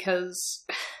too, because,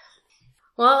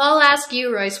 well, I'll ask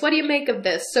you, Royce, what do you make of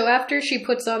this? So after she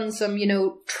puts on some,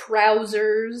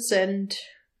 trousers and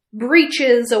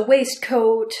breeches, a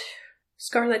waistcoat,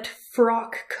 scarlet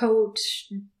frock coat,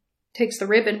 takes the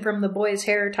ribbon from the boy's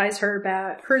hair, ties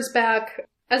hers back.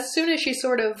 As soon as she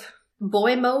sort of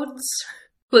boy modes,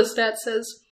 Lestat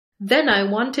says, "Then I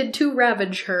wanted to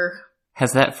ravage her."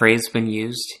 Has that phrase been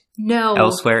used? No.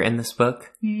 Elsewhere in this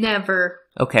book? Never.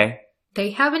 Okay.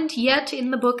 They haven't yet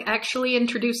in the book actually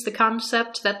introduced the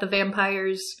concept that the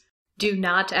vampires do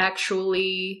not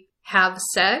actually have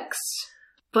sex,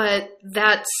 but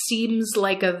that seems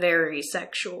like a very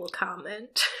sexual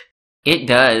comment. It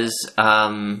does,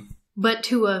 But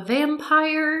to a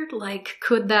vampire,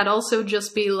 could that also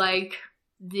just be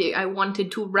I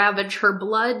wanted to ravage her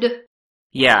blood?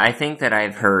 Yeah, I think that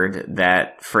I've heard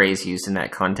that phrase used in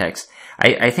that context.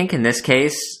 I think in this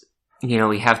case,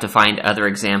 we have to find other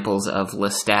examples of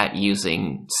Lestat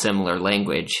using similar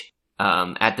language.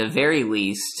 At the very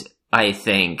least, I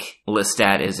think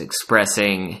Lestat is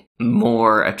expressing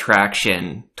more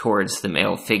attraction towards the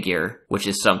male figure, which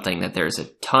is something that there's a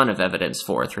ton of evidence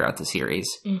for throughout the series.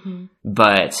 Mm-hmm.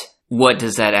 But what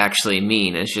does that actually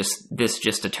mean? Is this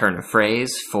just a turn of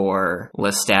phrase for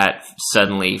Lestat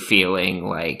suddenly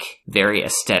feeling very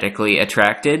aesthetically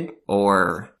attracted?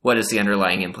 Or what is the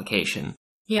underlying implication?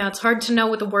 Yeah, it's hard to know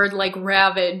with a word like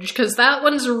ravage, because that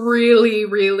one's really,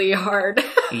 really hard.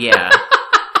 Yeah.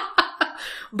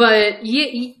 But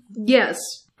yes.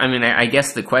 I mean, I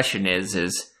guess the question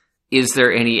is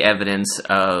there any evidence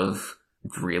of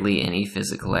really any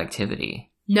physical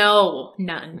activity? No,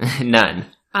 none. None.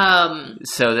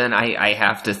 So then I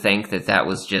have to think that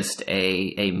was just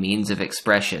a means of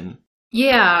expression.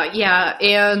 Yeah,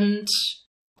 and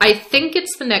I think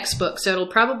it's the next book, so it'll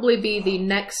probably be the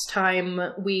next time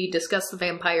we discuss the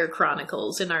Vampire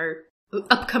Chronicles in our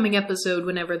upcoming episode,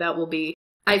 whenever that will be.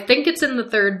 I think it's in the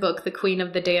third book, The Queen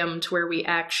of the Damned, where we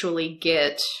actually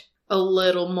get a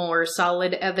little more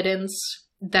solid evidence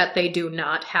that they do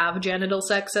not have genital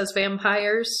sex as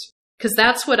vampires. Because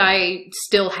that's what I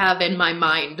still have in my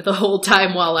mind the whole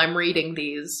time while I'm reading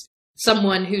these.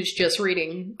 Someone who's just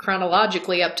reading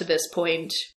chronologically up to this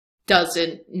point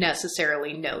doesn't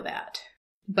necessarily know that.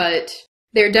 But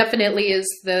there definitely is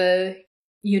the,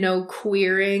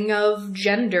 queering of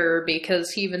gender, because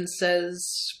he even says,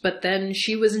 "But then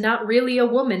she was not really a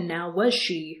woman now, was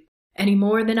she? Any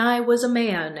more than I was a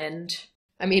man." And,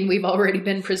 I mean, we've already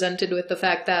been presented with the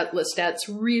fact that Lestat's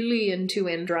really into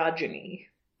androgyny.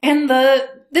 And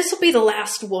this will be the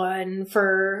last one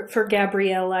for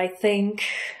Gabrielle, I think.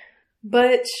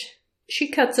 But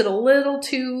she cuts it a little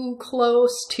too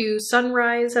close to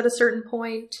sunrise at a certain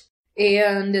point,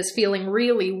 and is feeling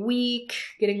really weak,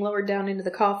 getting lowered down into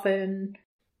the coffin.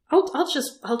 I'll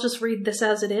just read this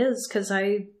as it is, because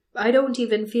I don't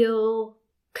even feel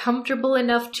comfortable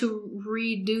enough to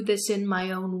redo this in my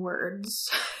own words.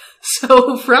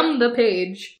 So from the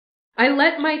page, "I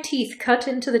let my teeth cut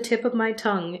into the tip of my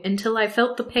tongue until I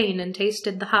felt the pain and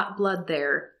tasted the hot blood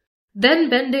there. Then,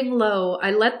 bending low,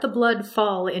 I let the blood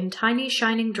fall in tiny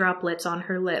shining droplets on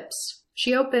her lips.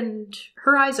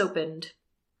 Her eyes opened.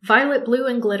 Violet blue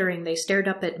and glittering, they stared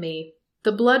up at me.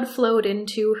 The blood flowed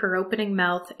into her opening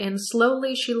mouth, and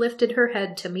slowly she lifted her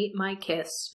head to meet my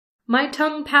kiss. My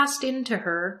tongue passed into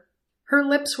her. Her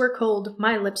lips were cold,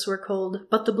 my lips were cold,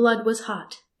 but the blood was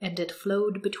hot, and it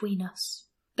flowed between us."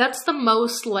 That's the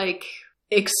most,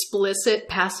 explicit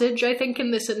passage, I think,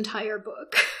 in this entire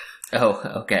book.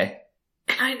 Oh, okay.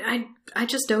 I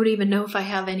just don't even know if I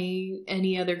have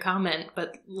any other comment,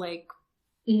 but,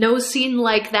 no scene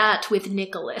like that with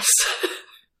Nicholas.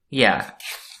 Yeah.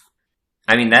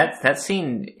 I mean, that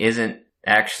scene isn't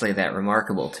actually that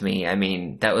remarkable to me. I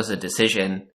mean, that was a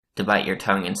decision to bite your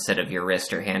tongue instead of your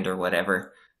wrist or hand or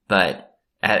whatever. But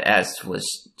as was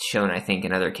shown, I think,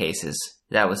 in other cases,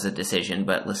 that was a decision,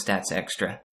 but Lestat's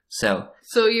extra. So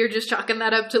you're just chalking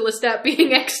that up to Lestat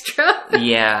being extra?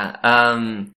 Yeah.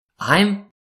 I'm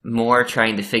more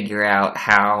trying to figure out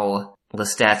how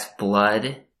Lestat's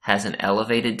blood has an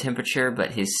elevated temperature,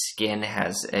 but his skin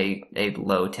has a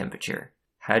low temperature.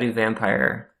 How do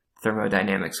vampire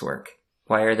thermodynamics work?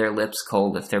 Why are their lips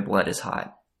cold if their blood is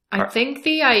hot? I think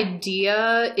the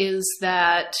idea is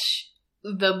that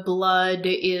the blood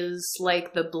is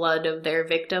like the blood of their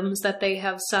victims that they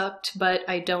have sucked, but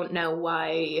I don't know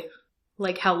why,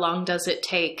 like how long does it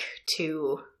take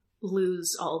to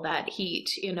lose all that heat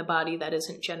in a body that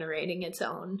isn't generating its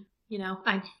own? You know,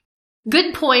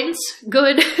 good points,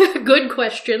 good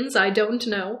questions, I don't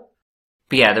know.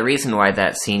 But yeah, the reason why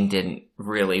that scene didn't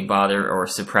really bother or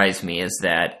surprise me is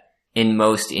that in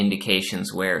most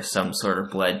indications where some sort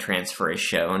of blood transfer is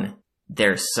shown,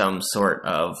 there's some sort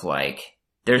of, like,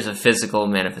 there's a physical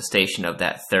manifestation of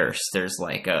that thirst. There's,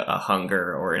 like, a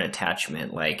hunger or an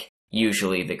attachment. Like,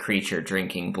 usually the creature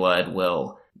drinking blood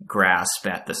will grasp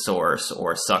at the source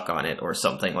or suck on it or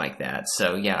something like that.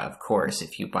 So, yeah, of course,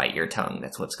 if you bite your tongue,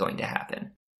 that's what's going to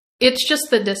happen. It's just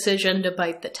the decision to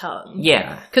bite the tongue.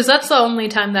 Yeah. Because that's the only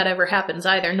time that ever happens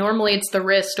either. Normally it's the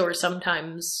wrist or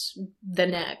sometimes the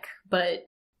neck. But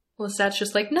Lestat's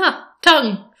just like, nah,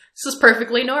 tongue. This is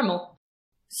perfectly normal.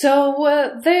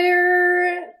 So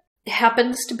there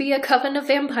happens to be a coven of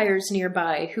vampires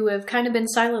nearby who have kind of been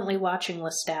silently watching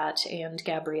Lestat and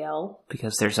Gabrielle.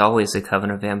 Because there's always a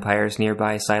coven of vampires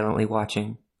nearby silently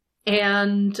watching.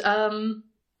 And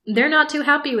they're not too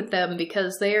happy with them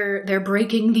because they're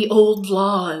breaking the old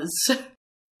laws.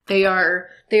 They are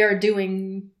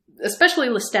doing, especially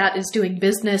Lestat is doing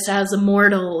business as a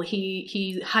mortal.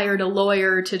 He hired a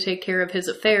lawyer to take care of his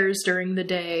affairs during the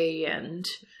day, and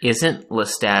isn't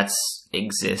Lestat's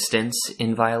existence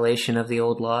in violation of the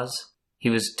old laws? He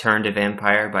was turned a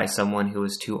vampire by someone who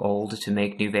was too old to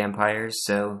make new vampires,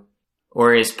 so...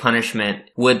 Or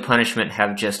would punishment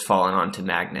have just fallen onto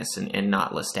Magnus and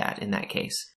not Lestat in that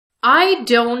case? I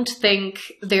don't think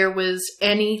there was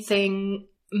anything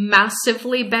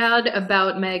massively bad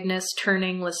about Magnus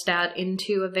turning Lestat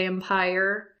into a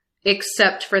vampire,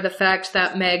 except for the fact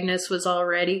that Magnus was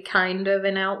already kind of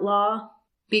an outlaw.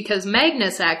 Because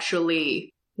Magnus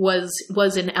actually was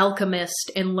an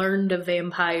alchemist and learned of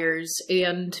vampires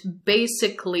and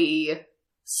basically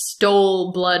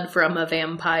stole blood from a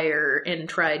vampire and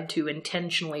tried to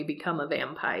intentionally become a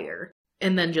vampire.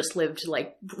 And then just lived,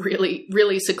 like, really,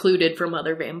 really secluded from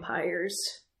other vampires.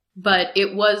 But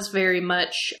it was very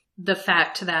much the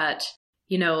fact that,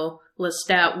 you know,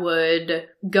 Lestat would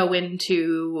go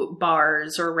into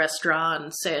bars or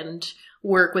restaurants and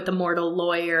work with a mortal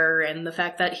lawyer, and the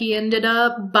fact that he ended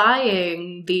up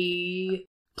buying the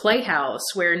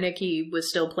playhouse where Nikki was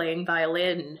still playing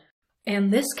violin.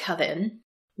 And this coven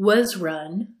was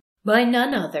run by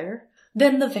none other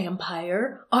than the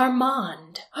vampire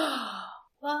Armand.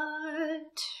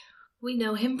 What? We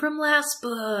know him from last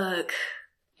book.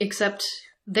 Except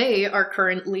they are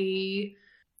currently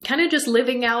kind of just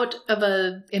living out of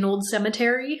an old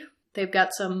cemetery. They've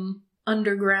got some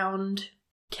underground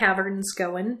caverns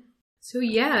going. So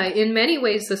yeah, in many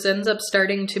ways this ends up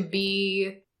starting to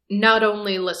be not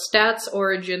only Lestat's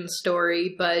origin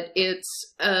story, but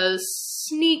it's a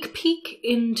sneak peek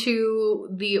into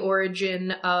the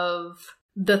origin of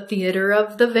the Theater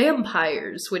of the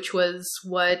Vampires, which was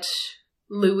what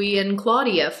Louis and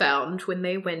Claudia found when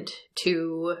they went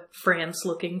to France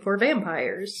looking for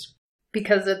vampires.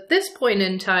 Because at this point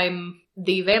in time,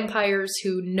 the vampires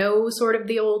who know sort of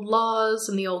the old laws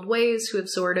and the old ways, who have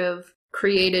sort of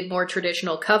created more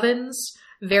traditional covens,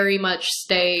 very much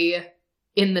stay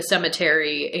in the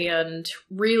cemetery and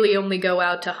really only go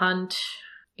out to hunt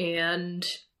and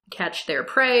catch their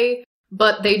prey,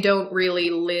 but they don't really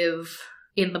live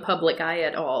in the public eye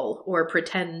at all, or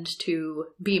pretend to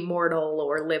be mortal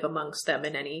or live amongst them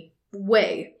in any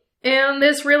way. And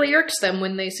this really irks them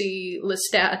when they see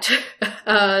Lestat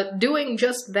doing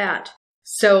just that.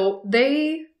 So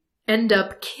they end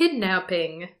up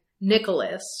kidnapping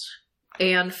Nicholas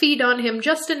and feed on him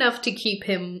just enough to keep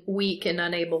him weak and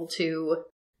unable to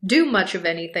do much of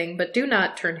anything, but do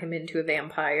not turn him into a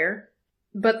vampire.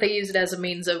 But they use it as a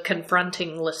means of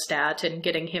confronting Lestat and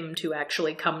getting him to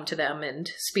actually come to them and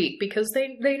speak, because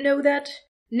they know that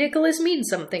Nicholas means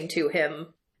something to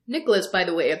him. Nicholas, by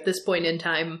the way, at this point in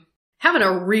time, having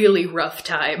a really rough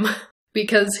time,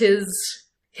 because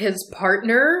his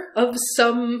partner of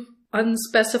some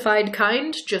unspecified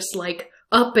kind just, like,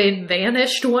 up and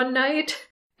vanished one night,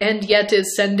 and yet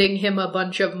is sending him a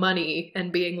bunch of money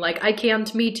and being like, I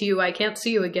can't meet you, I can't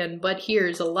see you again, but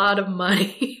here's a lot of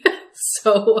money.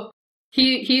 So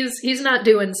he's not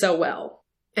doing so well.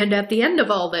 And at the end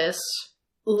of all this,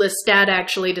 Lestat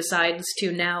actually decides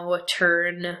to now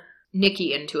turn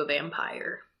Nikki into a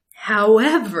vampire.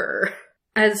 However,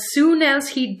 as soon as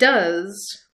he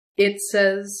does, it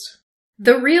says,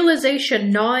 the realization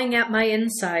gnawing at my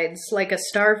insides like a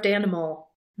starved animal,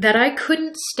 that I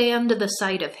couldn't stand the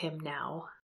sight of him now.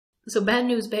 So bad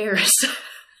news bears.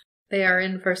 They are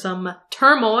in for some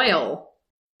turmoil.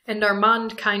 And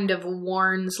Armand kind of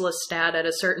warns Lestat at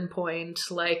a certain point,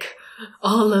 like,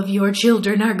 all of your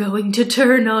children are going to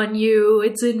turn on you,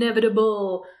 it's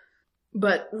inevitable.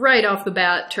 But right off the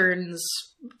bat turns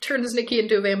Nikki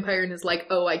into a vampire and is like,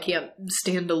 oh, I can't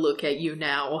stand to look at you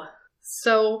now.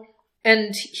 So,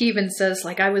 and he even says,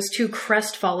 like, I was too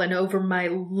crestfallen over my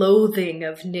loathing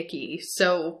of Nikki.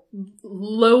 So,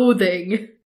 loathing.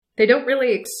 They don't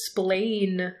really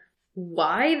explain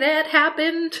why that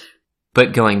happened.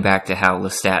 But going back to how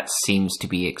Lestat seems to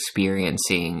be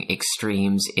experiencing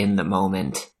extremes in the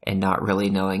moment and not really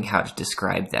knowing how to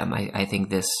describe them, I think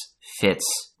this fits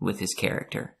with his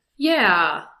character.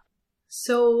 Yeah.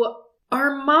 So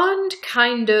Armand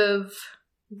kind of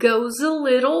goes a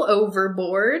little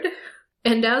overboard,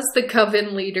 and as the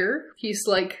coven leader, he's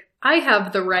like, I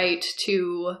have the right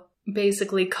to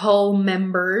basically call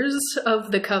members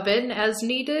of the coven as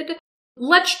needed.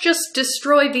 Let's just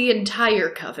destroy the entire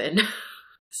coven.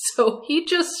 So he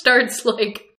just starts,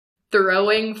 like,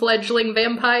 throwing fledgling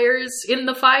vampires in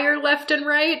the fire left and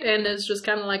right, and is just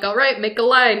kind of like, alright, make a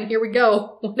line, here we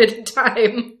go, one at a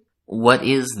time. What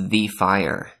is the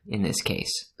fire in this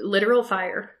case? Literal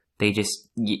fire. They just,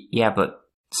 yeah, but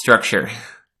structure.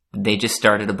 They just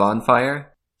started a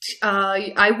bonfire?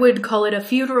 I would call it a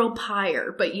funeral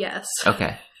pyre, but yes.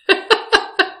 Okay.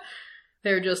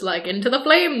 They're just like, into the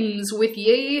flames with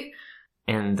ye.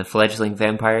 And the fledgling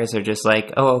vampires are just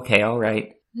like, oh, okay,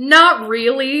 alright. Not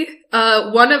really.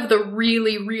 One of the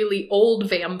really, really old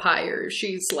vampires,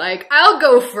 she's like, I'll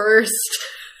go first.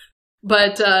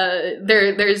 But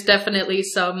there's definitely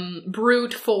some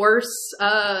brute force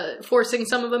forcing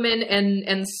some of them in,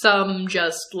 and some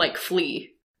just, like,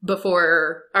 flee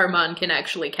before Armand can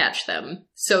actually catch them.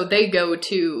 So they go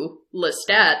to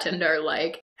Lestat and are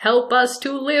like, help us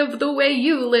to live the way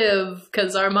you live,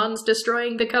 because Armand's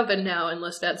destroying the coven now, and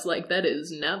Lestat's like, that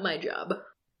is not my job.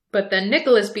 But then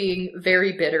Nicholas, being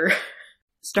very bitter,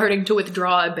 starting to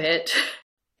withdraw a bit,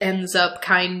 ends up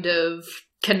kind of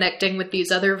connecting with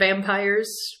these other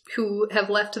vampires who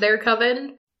have left their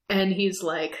coven, and he's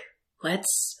like,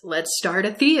 let's start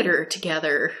a theater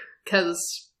together,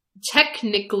 because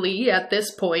technically, at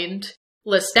this point,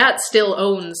 Lestat still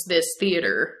owns this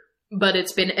theater, but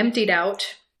it's been emptied out.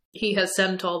 He has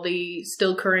sent all the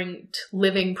still current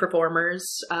living performers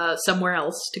somewhere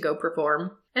else to go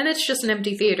perform. And it's just an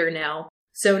empty theater now.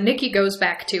 So Nikki goes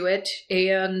back to it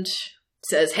and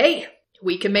says, hey,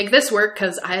 we can make this work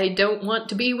because I don't want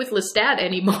to be with Lestat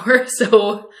anymore.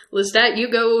 So Lestat, you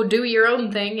go do your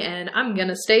own thing and I'm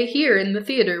gonna stay here in the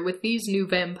theater with these new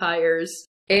vampires.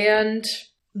 And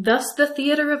thus the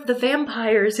Theater of the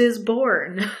Vampires is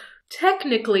born.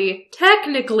 Technically,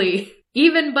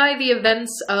 even by the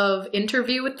events of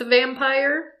Interview with the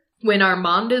Vampire, when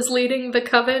Armand is leading the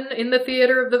coven in the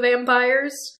Theater of the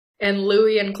Vampires, and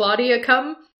Louis and Claudia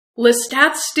come,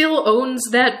 Lestat still owns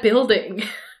that building.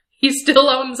 He still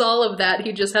owns all of that,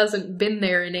 he just hasn't been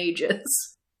there in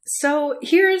ages. So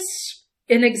here's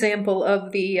an example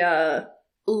of the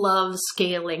love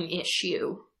scaling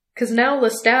issue. Because now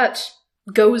Lestat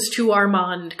goes to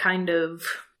Armand kind of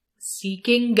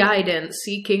seeking guidance,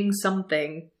 seeking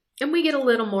something. And we get a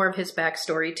little more of his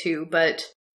backstory too, but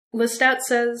Lestat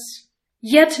says,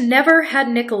 yet never had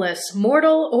Nicholas,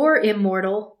 mortal or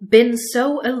immortal, been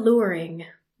so alluring.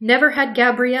 Never had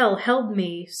Gabrielle held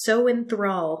me so in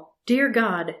thrall. Dear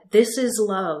God, this is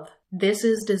love, this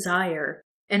is desire,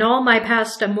 and all my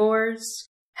past amours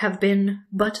have been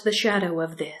but the shadow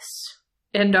of this.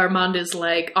 And Armand is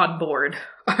like, on board.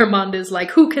 Armand is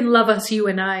like, who can love us, you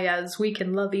and I, as we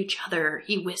can love each other,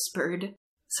 he whispered.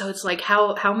 So it's like,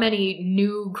 how many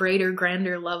new, greater,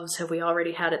 grander loves have we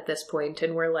already had at this point?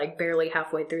 And we're like barely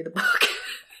halfway through the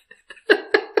book.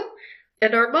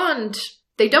 And Armand,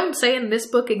 they don't say in this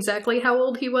book exactly how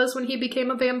old he was when he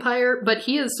became a vampire, but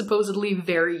he is supposedly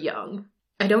very young.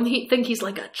 I don't think he's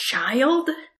like a child,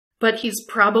 but he's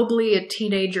probably a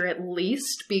teenager at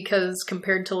least, because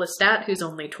compared to Lestat, who's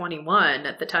only 21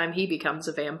 at the time he becomes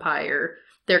a vampire,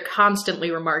 they're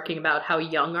constantly remarking about how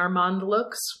young Armand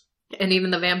looks. And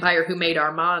even the vampire who made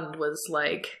Armand was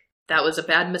like, that was a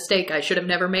bad mistake, I should have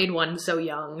never made one so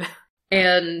young.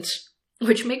 And,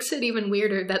 which makes it even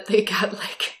weirder that they got,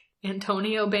 like,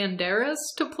 Antonio Banderas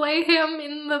to play him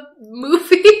in the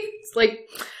movie. It's like,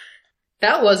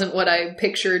 that wasn't what I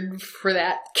pictured for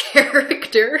that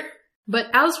character. But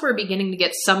as we're beginning to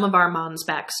get some of Armand's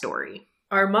backstory,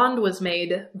 Armand was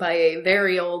made by a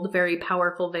very old, very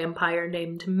powerful vampire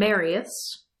named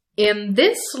Marius. And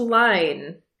this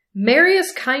line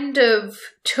Marius kind of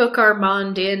took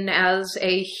Armand in as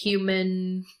a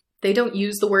human. They don't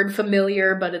use the word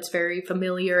familiar, but it's very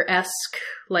familiar-esque.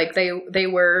 Like, they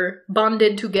were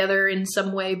bonded together in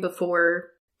some way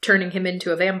before turning him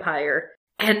into a vampire.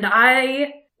 And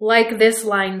I like this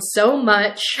line so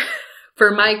much.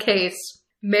 For my case,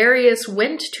 Marius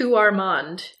went to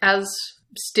Armand, as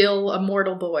still a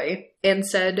mortal boy, and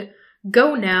said,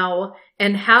 "Go now,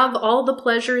 and have all the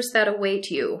pleasures that await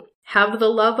you. Have the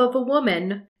love of a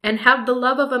woman, and have the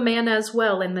love of a man as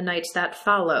well in the nights that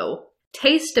follow.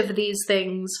 Taste of these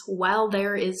things while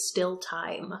there is still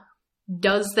time."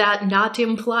 Does that not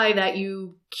imply that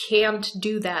you can't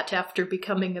do that after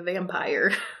becoming a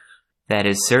vampire? That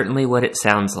is certainly what it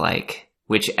sounds like.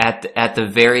 Which, at the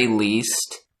very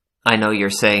least, I know you're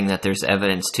saying that there's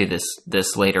evidence to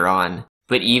this later on,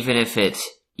 but even if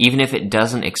it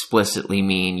doesn't explicitly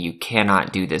mean you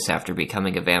cannot do this after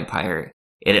becoming a vampire,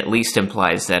 it at least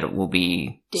implies that it will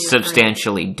be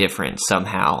substantially different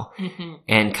somehow. Mm-hmm.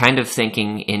 And kind of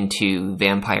thinking into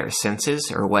vampire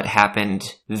senses, or what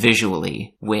happened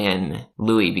visually when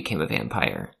Louis became a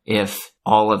vampire. If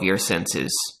all of your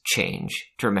senses change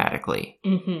dramatically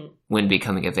when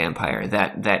becoming a vampire,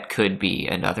 that could be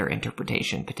another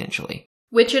interpretation, potentially.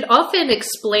 Which it often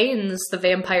explains the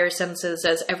vampire senses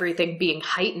as everything being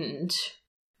heightened,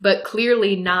 but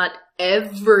clearly not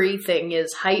everything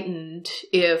is heightened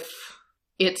if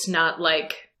it's not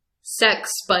like sex,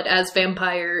 but as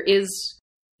vampire is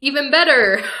even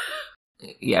better.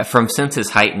 Yeah, from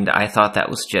senses heightened, I thought that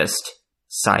was just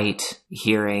sight,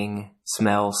 hearing,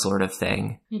 smell sort of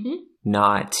thing,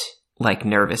 not like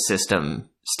nervous system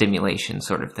stimulation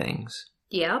sort of things.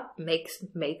 Yeah,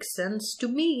 makes sense to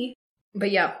me. But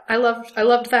yeah, I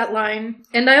loved that line.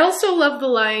 And I also love the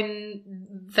line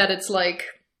that it's like,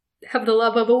 have the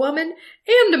love of a woman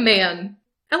and a man.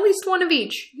 At least one of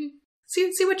each. See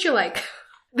what you like.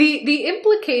 The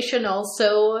implication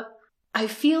also, I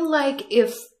feel like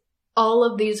if all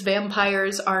of these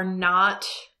vampires are not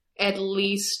at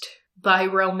least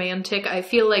biromantic, I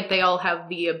feel like they all have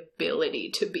the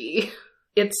ability to be.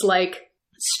 It's like,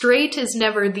 straight is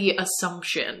never the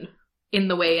assumption in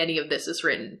the way any of this is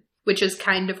written, which is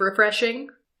kind of refreshing.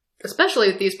 Especially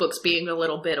with these books being a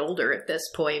little bit older at this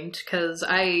point, because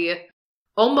I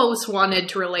almost wanted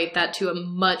to relate that to a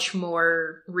much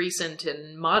more recent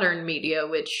and modern media,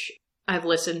 which I've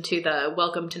listened to the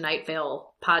Welcome to Night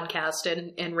Vale podcast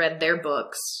and read their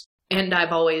books. And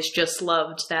I've always just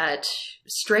loved that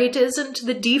straight isn't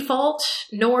the default,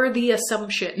 nor the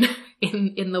assumption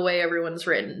in the way everyone's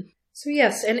written. So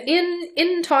yes, and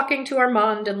in talking to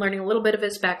Armand and learning a little bit of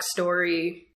his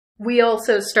backstory, we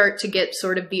also start to get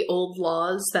sort of the old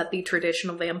laws that the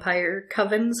traditional vampire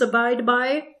covens abide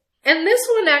by. And this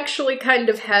one actually kind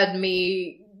of had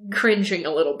me cringing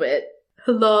a little bit.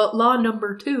 Law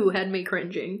number 2 had me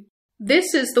cringing.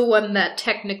 This is the one that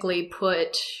technically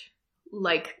put,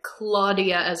 like,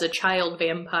 Claudia as a child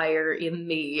vampire in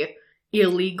the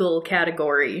illegal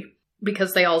category,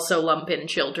 because they also lump in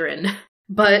children.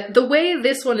 But the way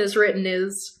this one is written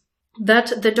is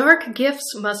that the dark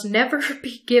gifts must never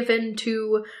be given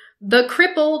to the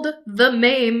crippled, the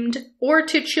maimed, or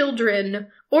to children,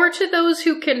 or to those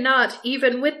who cannot,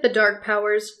 even with the dark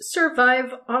powers,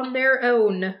 survive on their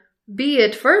own. Be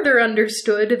it further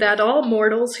understood that all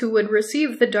mortals who would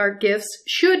receive the dark gifts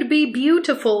should be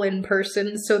beautiful in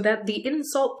person, so that the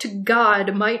insult to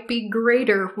God might be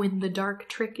greater when the dark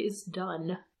trick is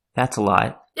done. That's a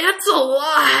lot. That's a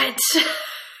lot!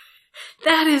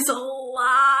 That is a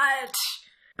lot!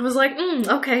 I was like,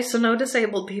 okay, so no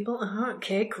disabled people.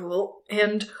 Okay, cool.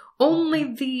 And only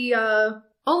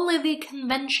the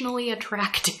conventionally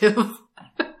attractive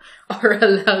are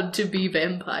allowed to be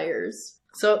vampires.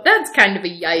 So that's kind of a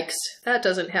yikes. That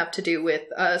doesn't have to do with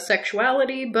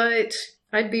sexuality, but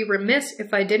I'd be remiss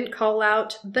if I didn't call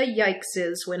out the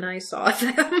yikeses when I saw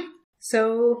them.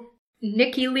 So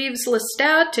Nicky leaves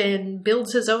Lestat and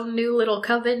builds his own new little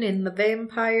coven in the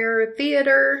vampire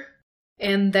theater.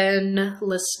 And then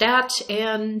Lestat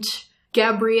and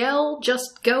Gabrielle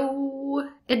just go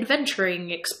adventuring,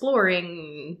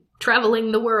 exploring,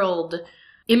 traveling the world.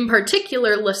 In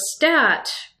particular, Lestat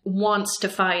wants to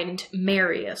find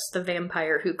Marius, the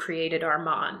vampire who created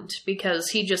Armand, because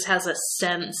he just has a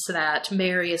sense that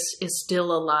Marius is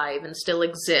still alive and still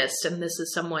exists, and this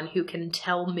is someone who can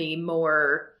tell me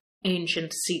more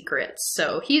ancient secrets.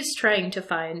 So he's trying to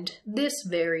find this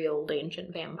very old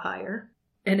ancient vampire.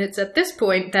 And it's at this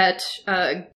point that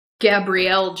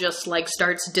Gabrielle just, like,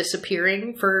 starts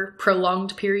disappearing for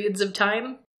prolonged periods of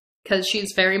time, because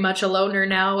she's very much a loner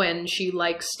now, and she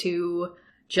likes to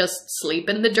just sleep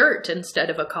in the dirt instead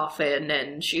of a coffin,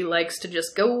 and she likes to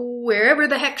just go wherever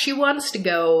the heck she wants to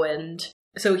go, and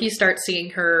so he starts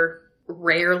seeing her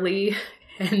rarely,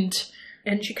 and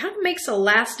she kind of makes a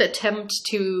last attempt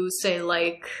to say,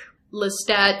 like,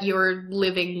 Lestat, you're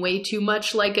living way too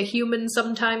much like a human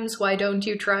sometimes, why don't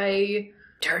you try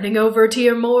turning over to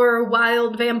your more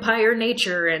wild vampire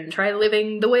nature and try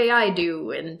living the way I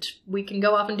do, and we can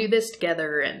go off and do this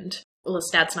together, and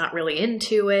Lestat's not really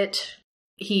into it.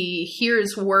 He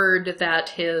hears word that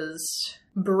his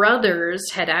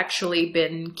brothers had actually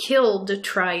been killed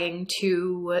trying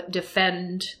to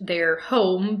defend their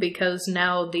home because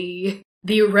now the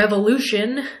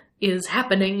revolution is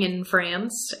happening in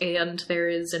France and there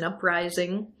is an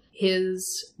uprising.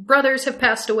 His brothers have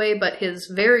passed away, but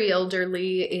his very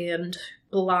elderly and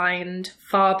blind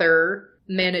father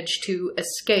managed to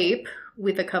escape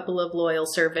with a couple of loyal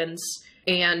servants,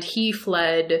 and he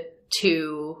fled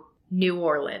to New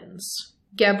Orleans.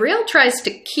 Gabrielle tries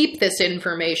to keep this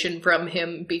information from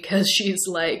him because she's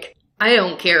like, I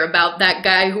don't care about that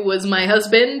guy who was my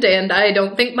husband, and I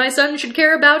don't think my son should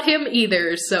care about him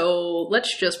either, so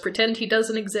let's just pretend he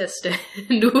doesn't exist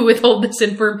and withhold this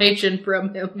information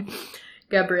from him.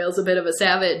 Gabrielle's a bit of a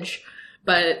savage,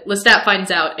 but Lestat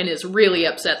finds out and is really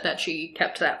upset that she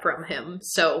kept that from him,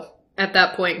 so at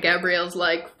that point Gabrielle's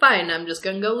like, fine, I'm just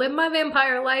gonna go live my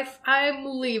vampire life, I'm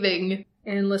leaving.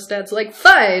 And Lestat's like,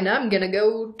 fine, I'm gonna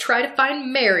go try to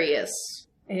find Marius.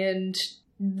 And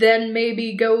then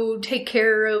maybe go take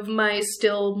care of my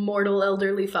still mortal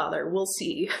elderly father. We'll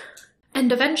see.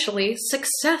 And eventually,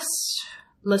 success!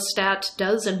 Lestat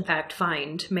does in fact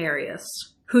find Marius,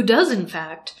 who does in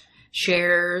fact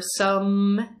share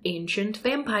some ancient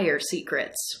vampire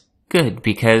secrets. Good,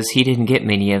 because he didn't get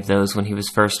many of those when he was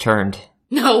first turned.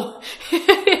 No,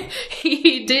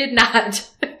 he did not.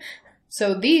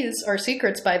 So these are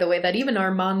secrets, by the way, that even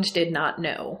Armand did not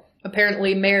know.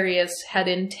 Apparently Marius had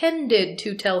intended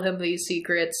to tell him these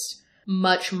secrets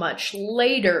much, much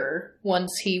later,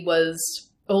 once he was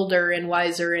older and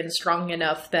wiser and strong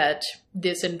enough that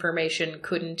this information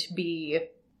couldn't be,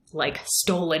 like,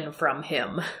 stolen from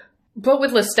him. But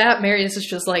with Lestat, Marius is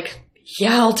just like,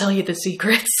 yeah, I'll tell you the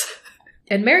secrets.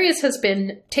 And Marius has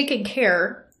been taking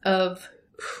care of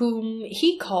whom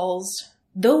he calls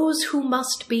those who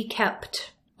must be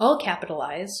kept, all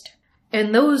capitalized,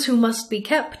 and those who must be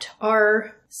kept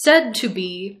are said to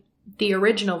be the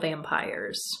original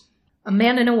vampires. A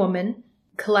man and a woman,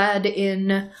 clad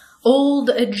in old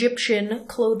Egyptian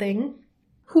clothing,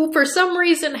 who for some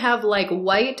reason have like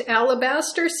white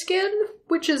alabaster skin,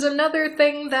 which is another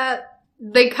thing that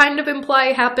they kind of imply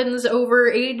happens over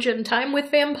age and time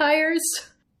with vampires,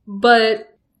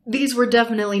 but these were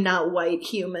definitely not white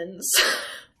humans.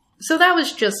 So that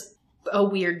was just a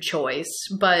weird choice,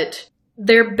 but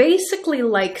they're basically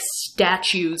like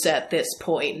statues at this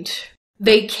point.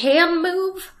 They can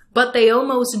move, but they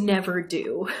almost never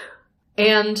do.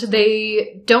 And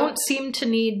they don't seem to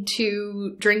need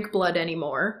to drink blood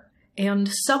anymore. And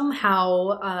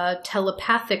somehow,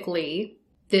 telepathically,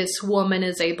 this woman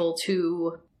is able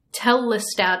to tell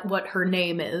Lestat what her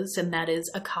name is, and that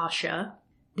is Akasha.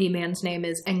 The man's name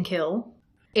is Enkil.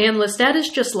 And Lestat is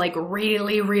just, like,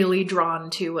 really, really drawn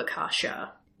to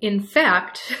Akasha. In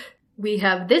fact, we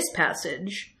have this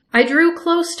passage. I drew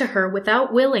close to her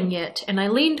without willing it, and I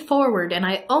leaned forward, and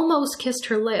I almost kissed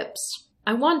her lips.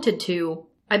 I wanted to.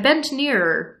 I bent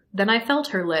nearer, then I felt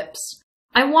her lips.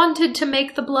 I wanted to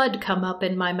make the blood come up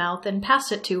in my mouth and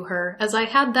pass it to her, as I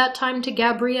had that time to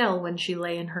Gabrielle when she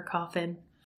lay in her coffin.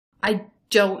 I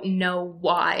don't know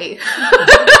why.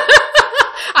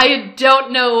 I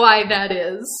don't know why that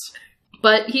is.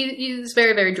 But he's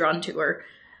very, very drawn to her.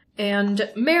 And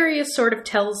Marius sort of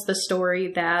tells the story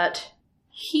that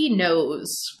he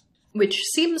knows, which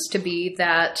seems to be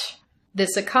that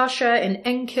this Akasha and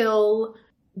Enkil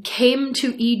came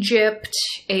to Egypt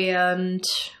and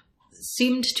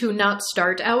seemed to not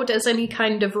start out as any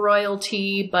kind of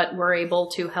royalty, but were able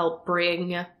to help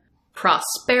bring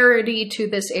prosperity to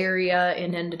this area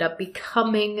and ended up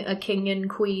becoming a king and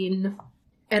queen.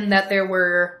 And that there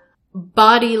were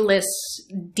bodiless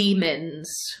demons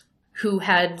who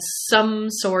had some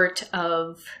sort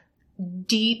of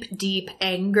deep, deep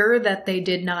anger that they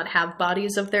did not have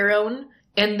bodies of their own.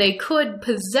 And they could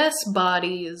possess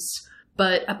bodies,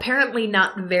 but apparently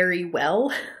not very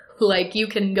well. Like, you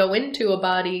can go into a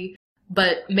body,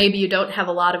 but maybe you don't have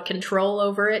a lot of control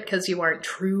over it because you aren't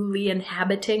truly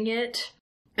inhabiting it.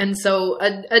 And so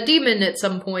a demon at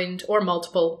some point, or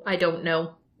multiple, I don't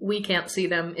know, we can't see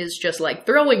them, is just like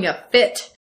throwing a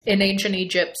fit in ancient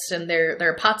Egypt, and there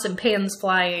are pots and pans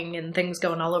flying and things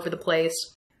going all over the place.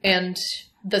 And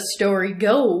the story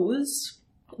goes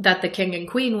that the king and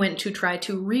queen went to try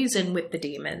to reason with the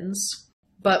demons.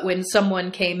 But when someone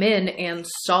came in and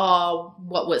saw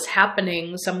what was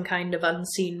happening, some kind of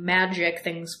unseen magic,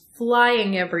 things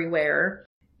flying everywhere,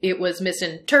 it was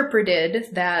misinterpreted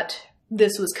that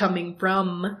this was coming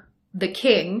from the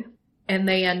king, and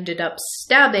they ended up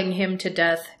stabbing him to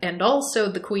death, and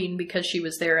also the queen because she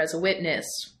was there as a witness.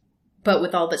 But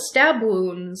with all the stab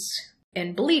wounds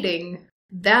and bleeding,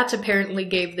 that apparently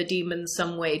gave the demons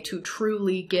some way to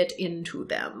truly get into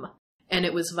them. And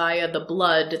it was via the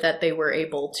blood that they were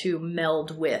able to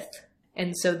meld with.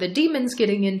 And so the demons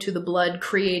getting into the blood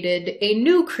created a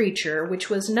new creature, which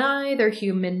was neither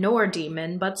human nor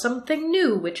demon, but something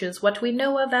new, which is what we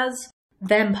know of as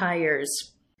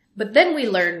vampires. But then we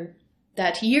learn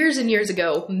that years and years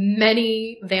ago,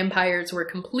 many vampires were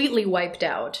completely wiped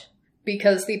out,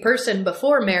 because the person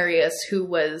before Marius who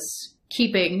was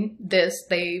keeping this,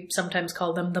 they sometimes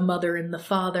call them the mother and the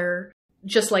father,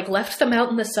 just left them out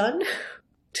in the sun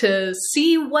to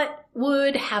see what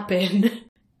would happen.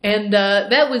 And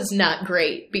that was not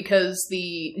great, because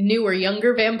the newer,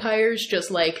 younger vampires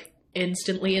just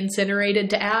instantly incinerated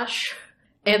to ash.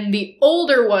 And the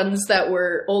older ones that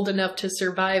were old enough to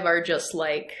survive are just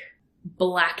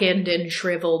blackened and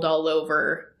shriveled all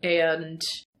over and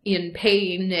in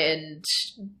pain and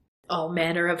all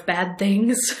manner of bad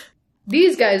things.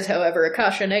 These guys, however,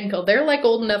 Akasha and Enkel, they're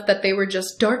old enough that they were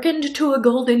just darkened to a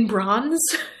golden bronze,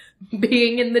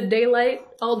 being in the daylight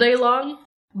all day long.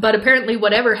 But apparently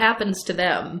whatever happens to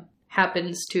them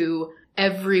happens to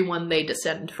everyone they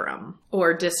descend from,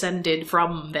 or descended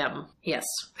from them, yes.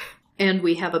 And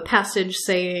we have a passage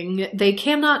saying, "They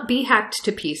cannot be hacked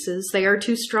to pieces, they are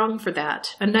too strong for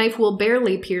that. A knife will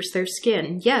barely pierce their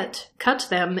skin, yet cut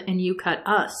them and you cut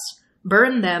us.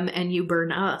 Burn them and you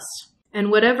burn us.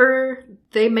 And whatever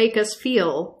they make us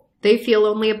feel, they feel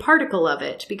only a particle of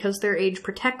it, because their age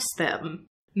protects them.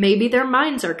 Maybe their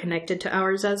minds are connected to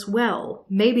ours as well.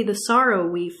 Maybe the sorrow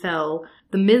we felt,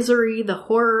 the misery, the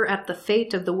horror at the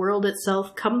fate of the world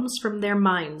itself comes from their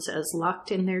minds as locked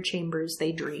in their chambers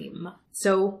they dream."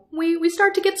 So we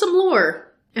start to get some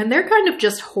lore. And they're kind of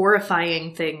just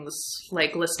horrifying things.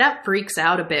 Lestat freaks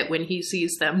out a bit when he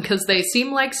sees them, because they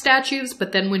seem like statues,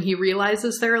 but then when he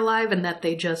realizes they're alive and that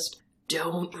they just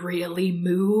don't really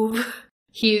move,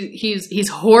 he's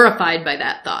horrified by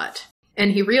that thought.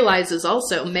 And he realizes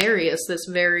also Marius, this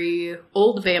very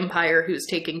old vampire who's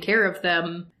taking care of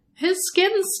them, his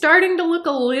skin's starting to look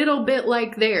a little bit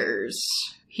like theirs.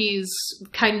 He's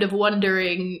kind of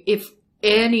wondering if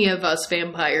any of us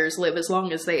vampires live as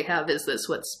long as they have, is this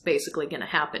what's basically going to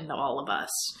happen to all of us?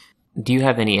 Do you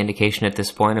have any indication at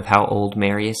this point of how old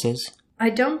Marius is?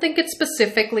 I don't think it's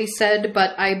specifically said,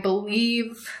 but I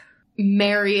believe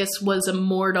Marius was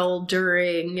immortal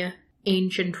during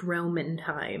ancient Roman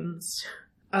times.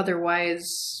 Otherwise,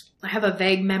 I have a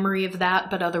vague memory of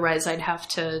that, but otherwise I'd have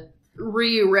to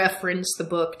re-reference the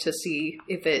book to see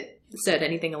if it said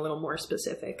anything a little more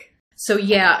specific. So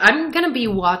yeah, I'm gonna be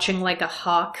watching like a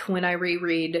hawk when I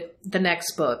reread the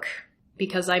next book,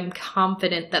 because I'm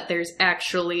confident that there's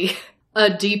actually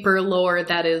a deeper lore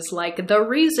that is the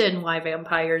reason why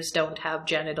vampires don't have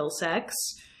genital sex.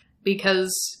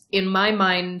 Because in my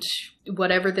mind,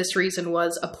 whatever this reason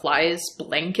was applies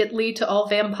blanketly to all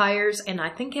vampires, and I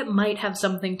think it might have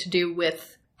something to do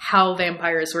with how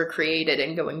vampires were created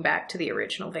and going back to the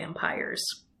original vampires.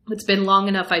 It's been long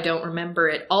enough I don't remember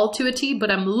it all to a T,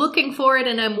 but I'm looking for it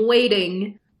and I'm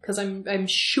waiting, because I'm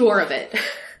sure of it.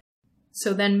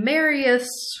 So then Marius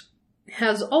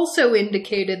has also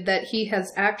indicated that he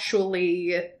has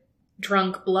actually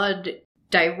drunk blood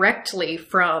directly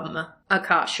from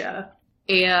Akasha,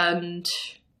 and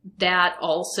that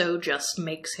also just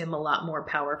makes him a lot more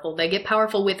powerful. They get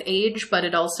powerful with age, but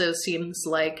it also seems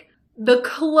like the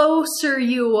closer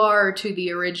you are to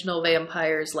the original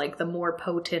vampires, the more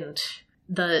potent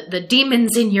the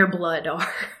demons in your blood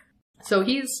are. So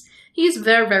he's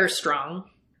very, very strong.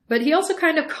 But he also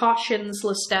kind of cautions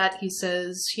Lestat. He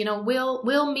says,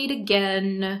 we'll meet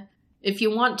again. If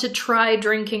you want to try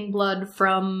drinking blood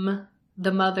from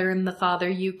the mother and the father,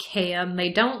 you can. They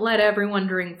don't let everyone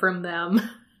drink from them.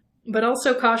 But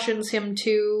also cautions him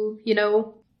to,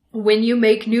 when you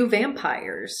make new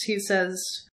vampires, he says,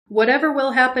 whatever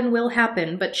will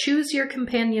happen, but choose your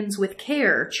companions with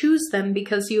care. Choose them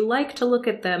because you like to look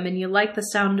at them and you like the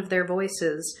sound of their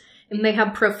voices, and they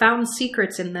have profound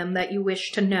secrets in them that you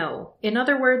wish to know. In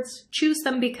other words, choose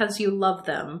them because you love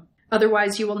them.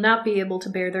 Otherwise, you will not be able to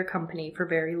bear their company for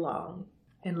very long.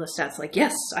 And Lestat's like,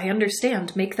 yes, I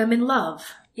understand. Make them in love.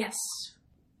 Yes.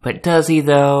 But does he,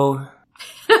 though?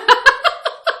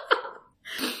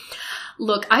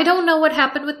 Look, I don't know what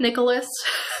happened with Nicholas.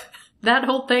 That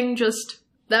whole thing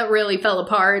that really fell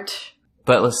apart.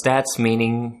 But Lestat's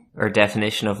meaning or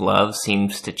definition of love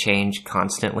seems to change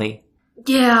constantly.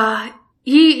 Yeah,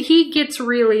 he gets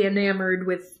really enamored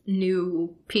with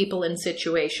new people and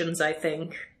situations, I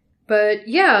think. But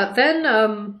yeah,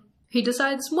 then he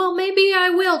decides, well, maybe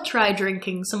I will try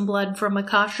drinking some blood from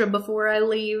Akasha before I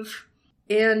leave.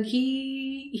 And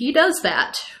he does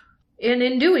that. And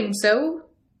in doing so,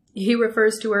 he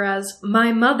refers to her as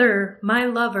my mother, my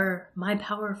lover, my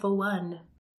powerful one.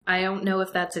 I don't know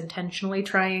if that's intentionally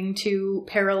trying to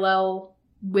parallel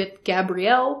with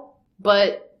Gabrielle,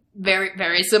 but very,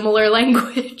 very similar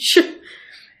language.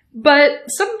 But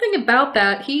something about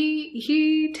that,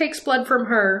 he takes blood from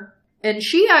her, and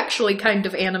she actually kind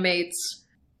of animates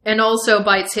and also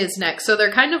bites his neck. So they're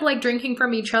kind of like drinking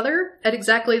from each other at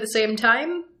exactly the same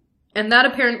time. And that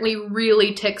apparently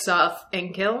really ticks off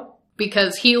Enkil,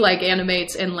 because he like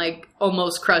animates and like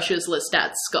almost crushes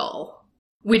Lestat's skull.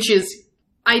 Which is,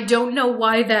 I don't know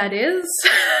why that is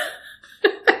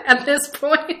at this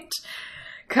point.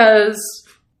 Because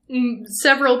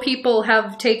several people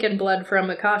have taken blood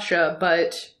from Akasha,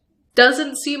 but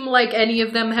doesn't seem like any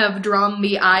of them have drawn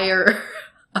the ire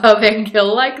of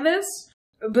Enkil like this.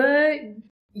 But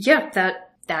yeah,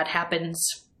 that happens.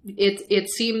 It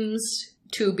seems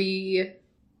to be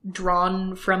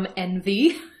drawn from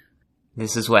envy.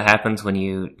 This is what happens when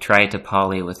you try to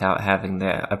poly without having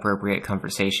the appropriate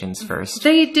conversations first.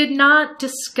 They did not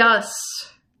discuss.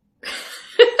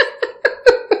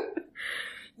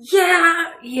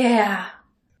 Yeah.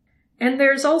 And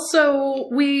there's also,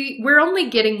 we're only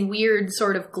getting weird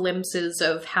sort of glimpses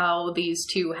of how these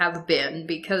two have been,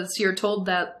 because you're told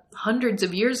that hundreds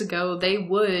of years ago they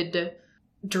would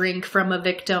drink from a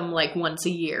victim like once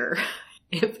a year.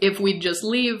 If we'd just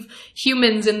leave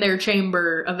humans in their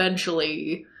chamber,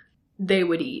 eventually they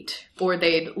would eat. Or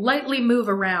they'd lightly move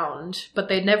around, but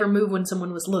they'd never move when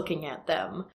someone was looking at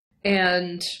them.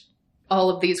 And all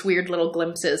of these weird little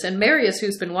glimpses. And Marius,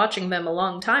 who's been watching them a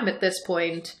long time at this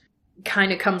point,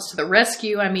 kind of comes to the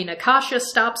rescue. I mean, Akasha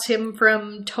stops him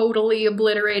from totally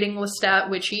obliterating Lestat,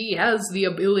 which he has the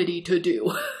ability to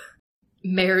do.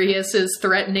 Marius is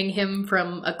threatening him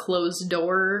from a closed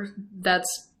door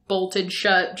that's bolted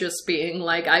shut, just being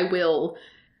like, I will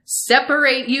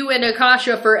separate you and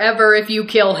Akasha forever if you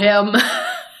kill him.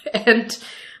 And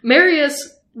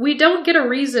Marius, we don't get a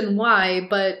reason why,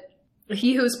 but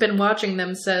he who's been watching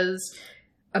them says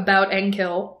about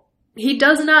Enkil, he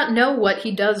does not know what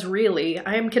he does really.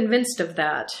 I am convinced of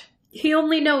that. He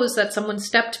only knows that someone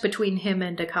stepped between him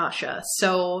and Akasha,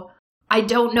 so I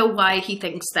don't know why he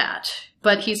thinks that.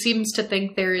 But he seems to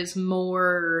think there is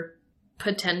more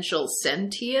potential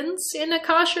sentience in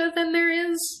Akasha than there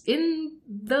is in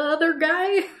the other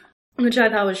guy. Which I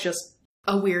thought was just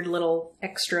a weird little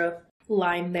extra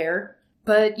line there.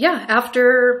 But yeah,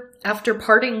 after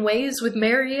parting ways with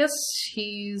Marius,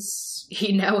 he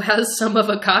now has some of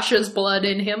Akasha's blood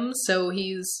in him, so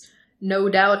he's no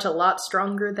doubt a lot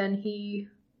stronger than he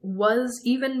was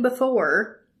even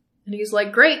before. And he's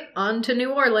like, great, on to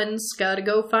New Orleans, gotta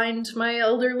go find my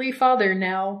elderly father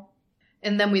now.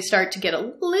 And then we start to get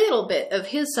a little bit of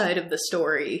his side of the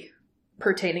story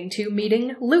pertaining to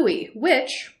meeting Louis,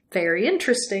 which, very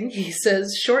interesting, he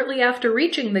says, shortly after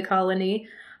reaching the colony,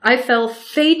 I fell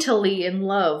fatally in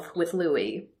love with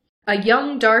Louis, a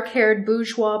young dark-haired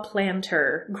bourgeois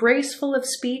planter, graceful of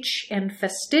speech and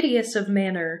fastidious of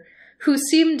manner, who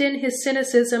seemed in his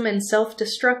cynicism and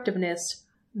self-destructiveness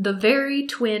the very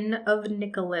twin of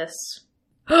Nicholas.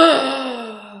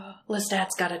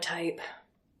 Lestat's got a type.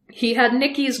 He had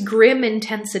Nicky's grim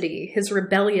intensity, his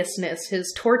rebelliousness,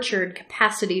 his tortured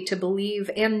capacity to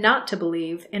believe and not to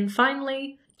believe, and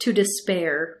finally, to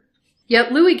despair.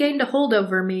 Yet Louis gained a hold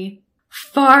over me,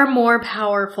 far more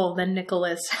powerful than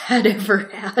Nicholas had ever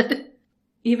had.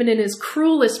 Even in his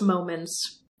cruelest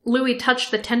moments, Louis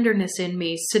touched the tenderness in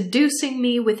me, seducing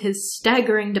me with his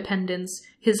staggering dependence,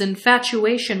 his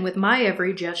infatuation with my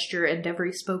every gesture and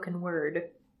every spoken word.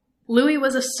 Louis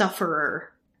was a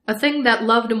sufferer, a thing that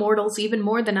loved mortals even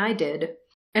more than I did.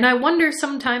 And I wonder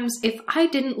sometimes if I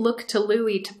didn't look to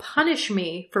Louis to punish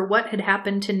me for what had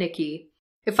happened to Nicky.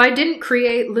 If I didn't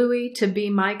create Louis to be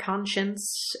my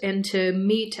conscience and to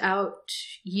mete out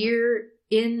year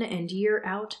in and year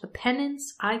out the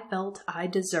penance I felt I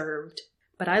deserved.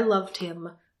 But I loved him,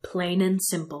 plain and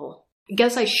simple. I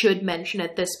guess I should mention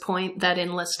at this point that in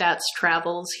Lestat's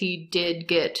travels, he did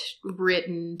get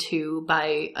written to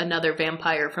by another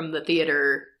vampire from the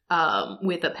theater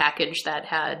with a package that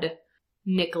had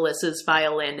Nicholas's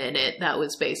violin in it. That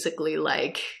was basically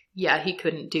like, yeah, he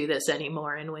couldn't do this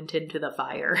anymore and went into the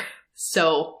fire.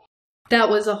 So that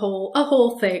was a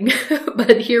whole thing.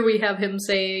 But here we have him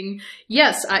saying,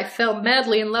 yes, I fell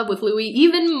madly in love with Louis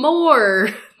even more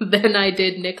than I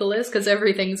did Nicholas, because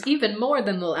everything's even more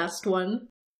than the last one.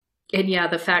 And yeah,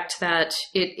 the fact that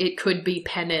it could be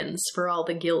penance for all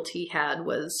the guilt he had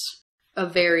was a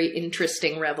very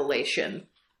interesting revelation.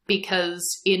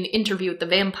 Because in Interview with the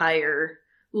Vampire,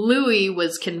 Louis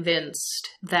was convinced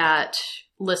that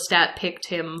Lestat picked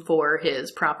him for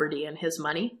his property and his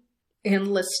money. And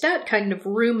Lestat kind of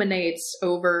ruminates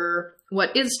over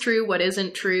what is true, what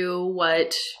isn't true,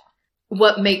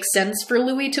 what makes sense for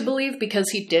Louis to believe,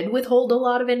 because he did withhold a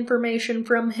lot of information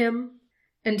from him.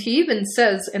 And he even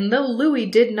says, and though Louis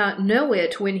did not know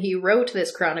it when he wrote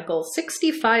this chronicle,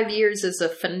 65 years is a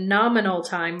phenomenal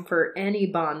time for any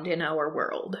Bond in our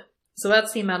world. So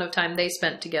that's the amount of time they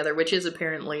spent together, which is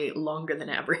apparently longer than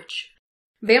average.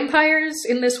 Vampires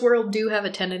in this world do have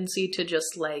a tendency to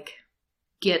just,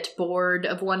 get bored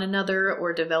of one another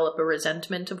or develop a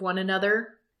resentment of one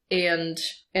another and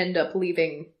end up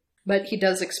leaving. But he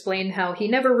does explain how he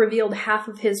never revealed half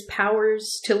of his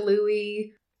powers to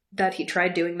Louis, that he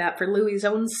tried doing that for Louis's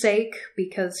own sake,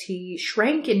 because he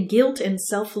shrank in guilt and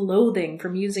self-loathing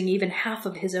from using even half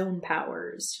of his own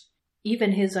powers.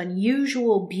 Even his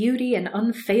unusual beauty and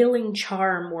unfailing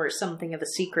charm were something of a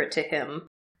secret to him.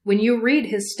 When you read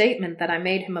his statement that I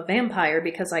made him a vampire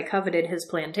because I coveted his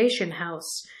plantation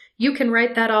house, you can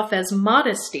write that off as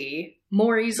modesty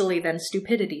more easily than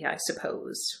stupidity, I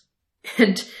suppose.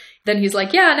 And then he's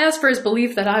like, yeah, and as for his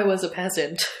belief that I was a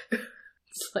peasant,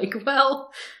 it's like,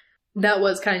 well, that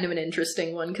was kind of an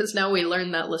interesting one, because now we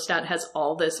learn that Lestat has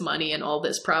all this money and all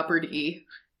this property,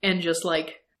 and just,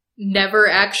 never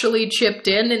actually chipped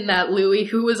in, and that Louis,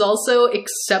 who was also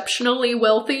exceptionally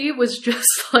wealthy, was just,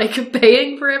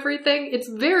 paying for everything. It's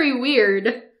very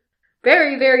weird.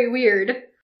 Very, very weird.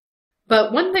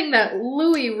 But one thing that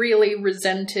Louis really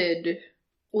resented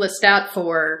Lestat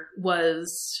for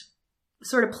was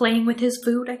sort of playing with his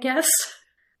food, I guess.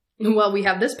 Well, we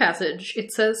have this passage.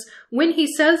 It says, when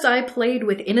he says I played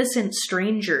with innocent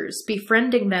strangers,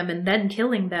 befriending them and then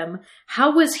killing them,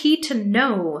 how was he to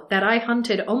know that I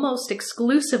hunted almost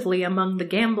exclusively among the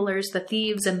gamblers, the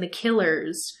thieves, and the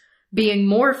killers, being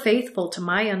more faithful to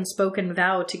my unspoken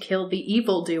vow to kill the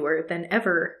evildoer than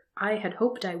ever I had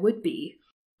hoped I would be?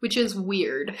 Which is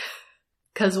weird.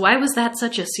 'Cause why was that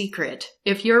such a secret?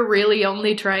 If you're really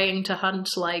only trying to hunt,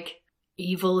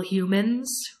 evil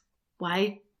humans,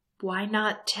 why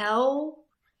not tell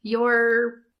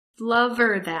your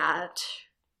lover that?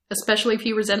 Especially if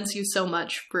he resents you so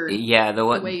much for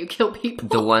the way you kill people.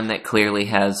 The one that clearly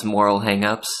has moral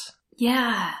hang-ups.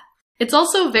 Yeah. It's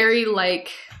also very,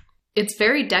 it's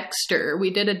very Dexter.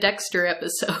 We did a Dexter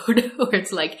episode where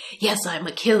it's yes, I'm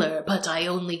a killer, but I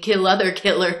only kill other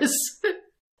killers.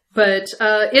 But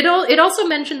it also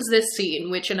mentions this scene,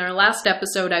 which in our last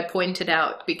episode I pointed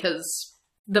out, because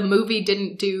the movie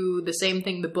didn't do the same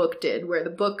thing the book did, where the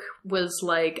book was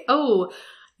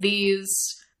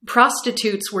these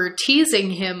prostitutes were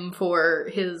teasing him for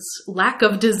his lack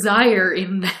of desire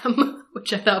in them,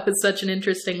 which I thought was such an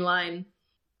interesting line.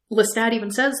 Lestat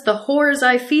even says, the whores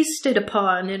I feasted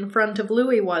upon in front of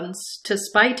Louis once, to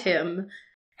spite him,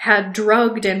 had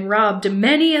drugged and robbed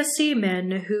many a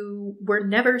seaman who were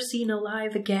never seen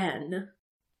alive again.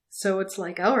 So it's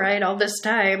alright, all this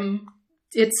time,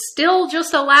 it's still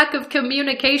just a lack of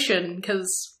communication,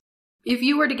 because if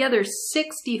you were together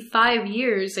 65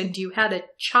 years and you had a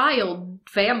child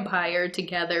vampire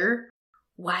together,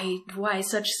 why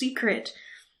such secret?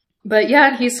 But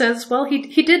yeah, he says, well,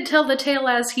 he did tell the tale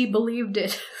as he believed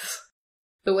it.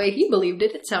 The way he believed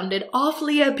it, it sounded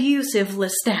awfully abusive,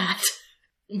 Lestat.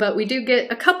 But we do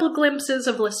get a couple glimpses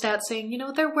of Lestat saying,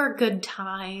 there were good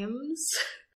times.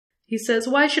 He says,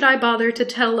 why should I bother to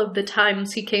tell of the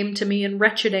times he came to me in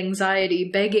wretched anxiety,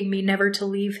 begging me never to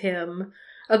leave him?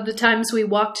 Of the times we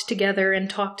walked together and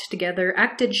talked together,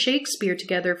 acted Shakespeare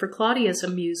together for Claudia's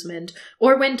amusement,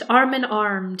 or went arm in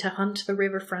arm to hunt the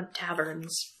riverfront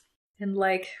taverns. And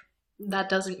that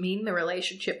doesn't mean the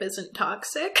relationship isn't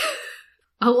toxic.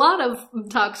 A lot of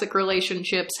toxic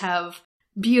relationships have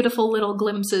beautiful little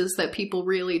glimpses that people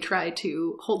really try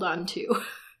to hold on to.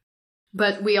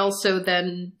 But we also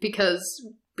then, because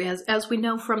as we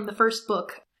know from the first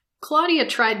book, Claudia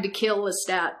tried to kill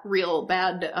Lestat real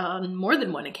bad on more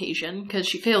than one occasion, because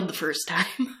she failed the first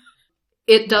time.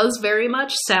 It does very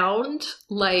much sound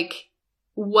like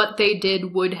what they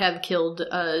did would have killed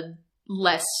a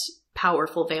less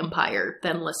powerful vampire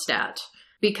than Lestat.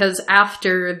 Because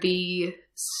after the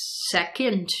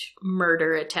second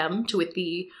murder attempt with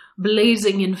the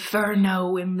blazing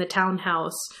inferno in the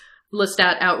townhouse,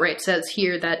 Lestat outright says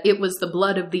here that it was the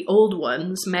blood of the old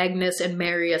ones, Magnus and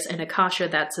Marius and Akasha,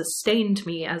 that sustained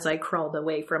me as I crawled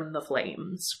away from the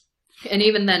flames. And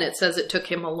even then it says it took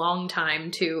him a long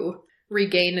time to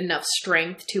regain enough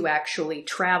strength to actually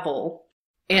travel.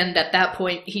 And at that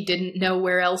point, he didn't know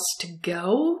where else to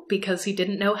go because he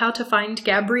didn't know how to find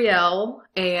Gabrielle.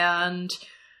 And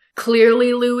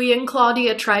clearly Louis and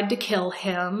Claudia tried to kill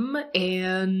him.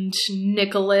 And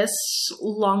Nicholas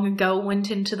long ago went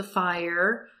into the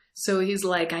fire. So he's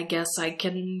like, I guess I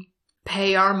can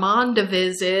pay Armand a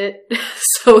visit.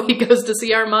 So he goes to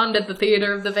see Armand at the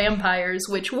Theater of the Vampires,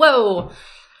 which, whoa,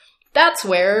 that's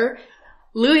where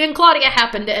Louis and Claudia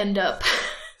happened to end up.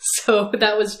 So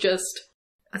that was just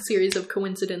a series of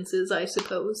coincidences, I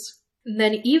suppose. And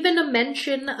then even a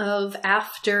mention of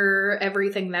after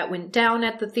everything that went down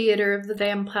at the Theater of the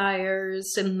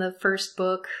Vampires in the first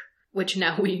book, which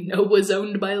now we know was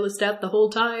owned by Lestat the whole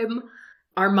time,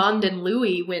 Armand and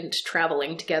Louis went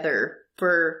traveling together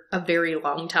for a very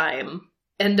long time.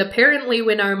 And apparently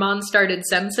when Armand started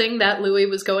sensing that Louis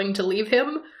was going to leave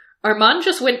him, Armand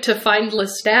just went to find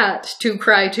Lestat to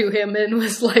cry to him and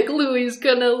was like, Louis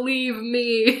gonna leave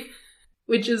me.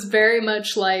 Which is very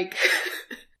much like,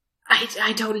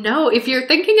 I don't know, if you're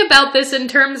thinking about this in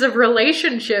terms of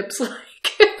relationships,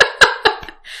 like,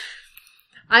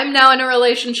 I'm now in a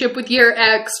relationship with your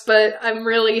ex, but I'm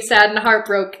really sad and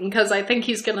heartbroken because I think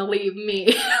he's gonna leave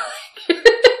me.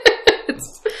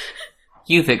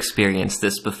 You've experienced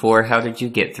this before. How did you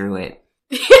get through it?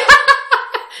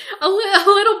 a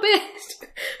little bit.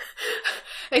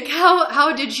 Like,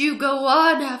 how did you go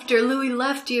on after Louis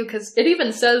left you? Because it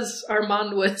even says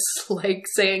Armand was, like,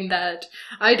 saying that,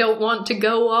 I don't want to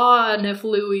go on if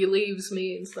Louis leaves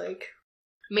me. It's like,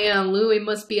 man, Louis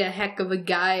must be a heck of a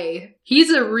guy. He's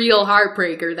a real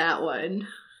heartbreaker, that one.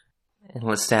 And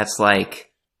Lestat's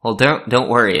like, well, don't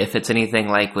worry. If it's anything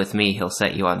like with me, he'll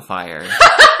set you on fire.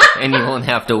 And you won't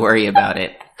have to worry about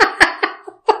it.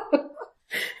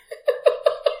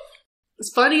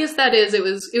 As funny as that is, it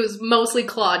was mostly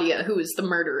Claudia who was the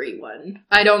murdery one.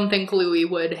 I don't think Louis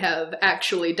would have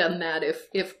actually done that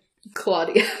if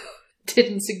Claudia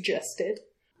didn't suggest it.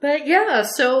 But yeah,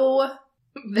 so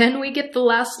then we get the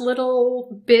last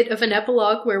little bit of an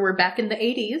epilogue where we're back in the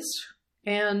 80s,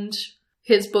 and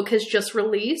his book has just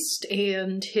released,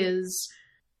 and his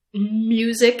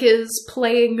music is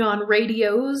playing on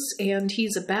radios, and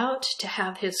he's about to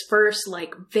have his first,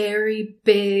 like, very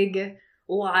big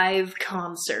live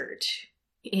concert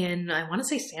in, I want to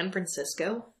say, San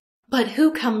Francisco. But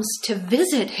who comes to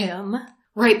visit him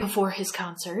right before his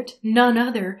concert? None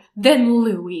other than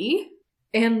Louis.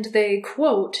 And they,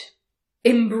 quote,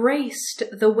 embraced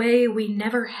the way we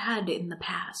never had in the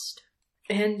past.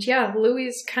 And yeah, Louis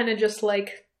is kind of just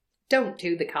like, don't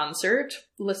do the concert.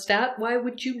 Lestat, why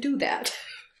would you do that?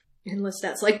 And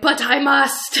Lestat's like, but I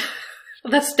must!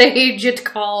 The stage, it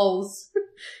calls.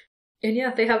 And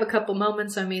yeah, they have a couple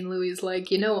moments. I mean, Louis is like,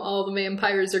 all the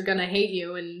vampires are gonna hate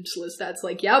you. And Lestat's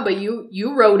like, yeah, but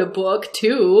you wrote a book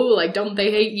too. Like, don't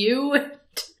they hate you?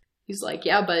 He's like,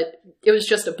 yeah, but it was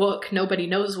just a book. Nobody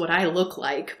knows what I look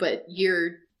like. But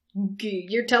you're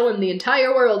telling the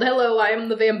entire world, hello, I am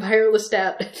the vampire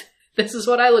Lestat. This is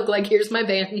what I look like. Here's my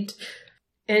band.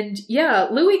 And yeah,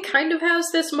 Louis kind of has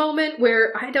this moment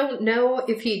where I don't know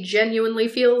if he genuinely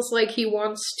feels like he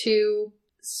wants to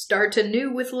start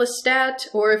anew with Lestat,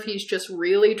 or if he's just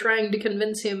really trying to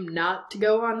convince him not to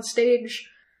go on stage.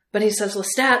 But he says,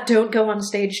 Lestat, don't go on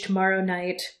stage tomorrow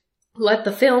night. Let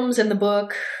the films and the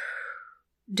book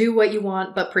do what you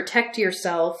want, but protect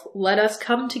yourself. Let us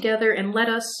come together and let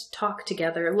us talk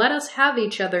together. Let us have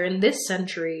each other in this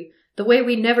century the way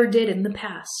we never did in the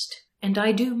past. And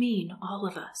I do mean all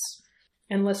of us.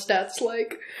 And Lestat's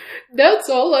like, that's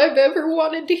all I've ever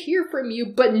wanted to hear from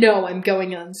you. But no, I'm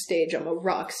going on stage. I'm a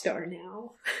rock star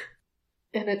now.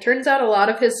 And it turns out a lot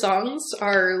of his songs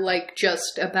are like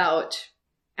just about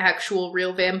actual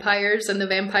real vampires and the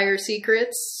vampire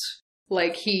secrets.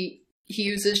 Like he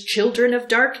uses Children of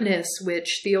Darkness,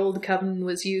 which the Old Coven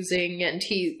was using. And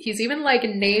he's even like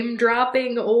name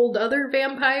dropping old other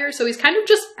vampires. So he's kind of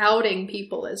just outing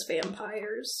people as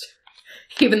vampires.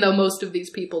 Even though most of these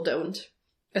people don't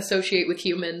associate with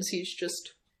humans, he's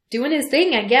just doing his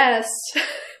thing, I guess.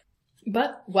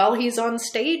 But while he's on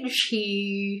stage,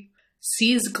 he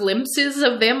sees glimpses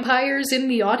of vampires in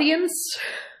the audience,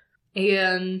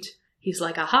 and he's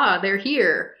like, aha, they're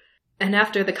here. And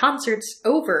after the concert's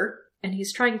over, and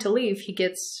he's trying to leave, he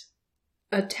gets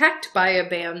attacked by a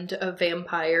band of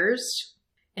vampires,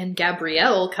 and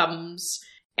Gabrielle comes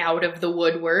out of the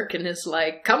woodwork and is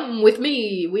like, come with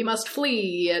me, we must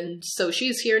flee. And so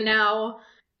she's here now.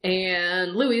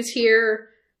 and Louis here,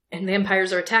 and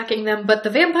vampires are attacking them, but the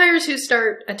vampires who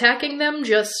start attacking them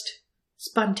just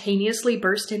spontaneously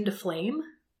burst into flame.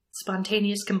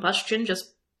 Spontaneous combustion,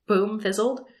 just boom,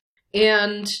 fizzled.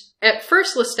 And at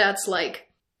first Lestat's like,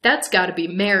 that's gotta be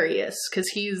Marius, because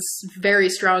he's very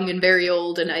strong and very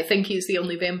old, and I think he's the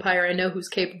only vampire I know who's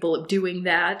capable of doing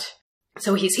that.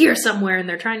 So he's here somewhere, and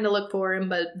they're trying to look for him,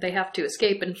 but they have to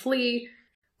escape and flee.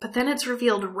 But then it's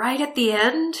revealed right at the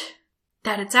end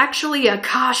that it's actually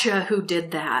Akasha who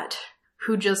did that,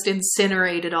 who just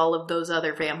incinerated all of those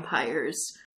other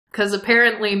vampires. Because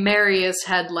apparently Marius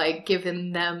had, like,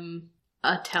 given them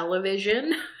a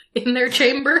television in their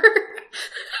chamber.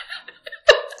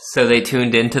 So they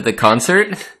tuned into the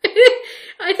concert?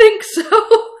 I think so.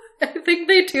 I think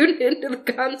they tuned into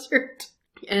the concert.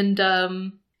 And,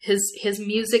 his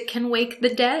music can wake the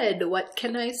dead, what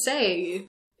can I say?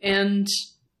 And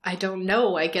I don't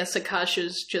know, I guess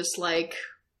Akasha's just like,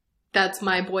 that's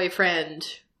my boyfriend,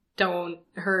 don't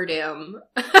hurt him.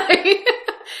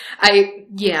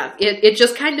 It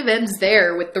just kind of ends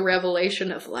there with the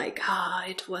revelation of like,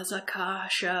 it was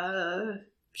Akasha,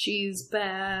 she's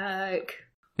back.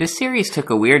 This series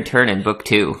took a weird turn in book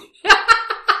 2.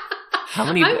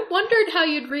 I wondered how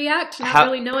you'd react not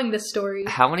really knowing this story.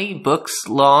 How many books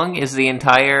long is the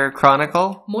entire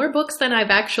chronicle? More books than I've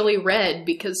actually read,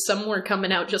 because some were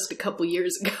coming out just a couple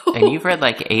years ago. And you've read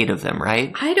like 8 of them,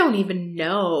 right? I don't even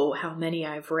know how many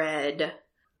I've read.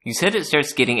 You said it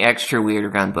starts getting extra weird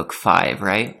around book 5,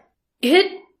 right?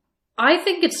 I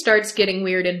think it starts getting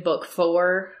weird in book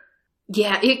 4.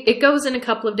 Yeah, it goes in a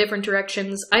couple of different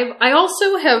directions. I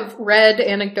also have read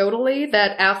anecdotally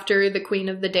that after The Queen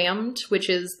of the Damned, which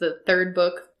is the 3rd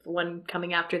book, the one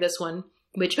coming after this one,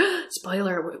 which,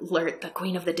 spoiler alert, The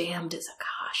Queen of the Damned is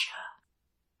Akasha.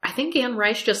 I think Anne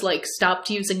Rice just, like, stopped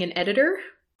using an editor.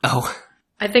 Oh.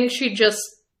 I think she just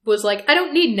was like, I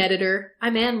don't need an editor.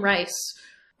 I'm Anne Rice.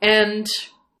 And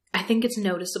I think it's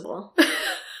noticeable.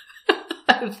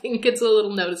 I think it's a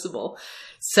little noticeable.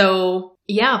 So,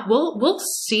 yeah, we'll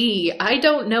see. I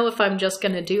don't know if I'm just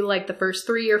gonna do, like, the first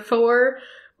 3 or 4,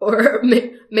 or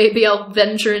maybe I'll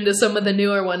venture into some of the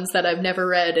newer ones that I've never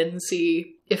read and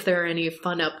see if there are any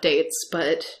fun updates,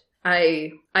 but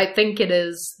I think it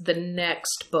is the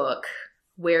next book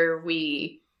where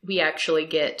we actually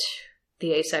get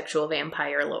the asexual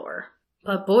vampire lore.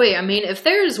 But boy, I mean, if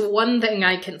there's one thing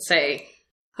I can say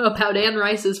about Anne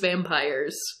Rice's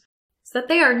vampires, it's that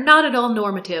they are not at all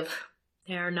normative.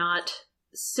 They are not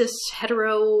cis,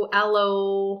 hetero,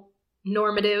 allo,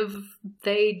 normative.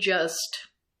 They just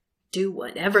do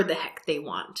whatever the heck they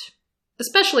want.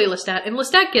 Especially Lestat. And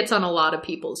Lestat gets on a lot of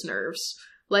people's nerves.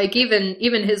 Like, even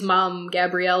his mom,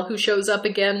 Gabrielle, who shows up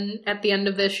again at the end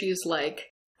of this, she's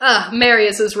like,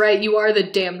 Marius is right, you are the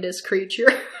damnedest creature.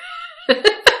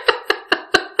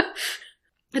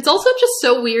 It's also just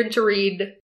so weird to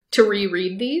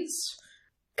reread these.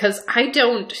 Because I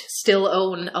don't still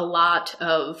own a lot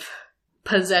of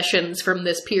possessions from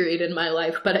this period in my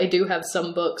life, but I do have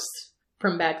some books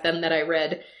from back then that I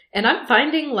read. And I'm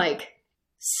finding, like,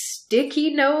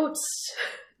 sticky notes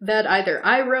that either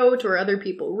I wrote or other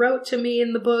people wrote to me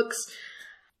in the books.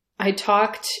 I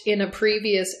talked in a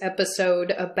previous episode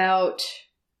about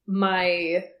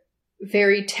my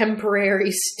very temporary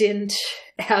stint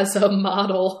as a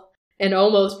model and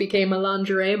almost became a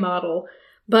lingerie model.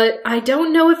 But I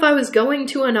don't know if I was going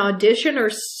to an audition or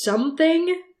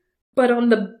something, but on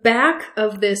the back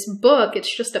of this book,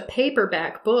 it's just a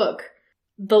paperback book,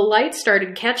 the light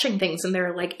started catching things and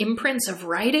there are like imprints of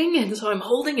writing, and so I'm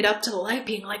holding it up to the light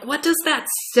being like, what does that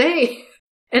say?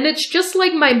 And it's just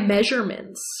like my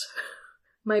measurements.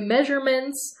 My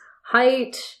measurements,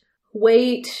 height,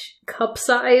 weight, cup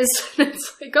size.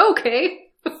 It's like, okay,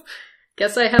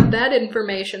 guess I have that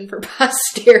information for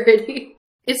posterity.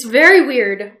 It's very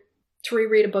weird to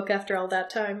reread a book after all that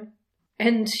time.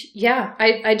 And yeah,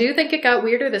 I do think it got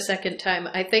weirder the second time.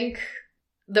 I think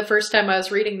the first time I was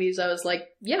reading these, I was like,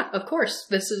 yeah, of course,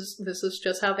 this is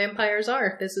just how vampires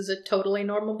are. This is a totally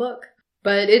normal book.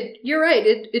 But you're right,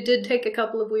 it did take a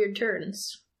couple of weird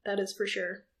turns. That is for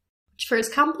sure. For as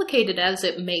complicated as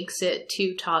it makes it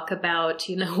to talk about,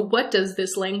 what does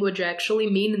this language actually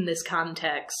mean in this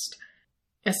context?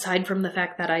 Aside from the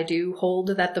fact that I do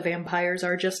hold that the vampires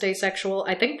are just asexual,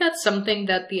 I think that's something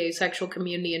that the asexual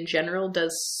community in general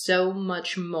does so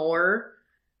much more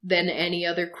than any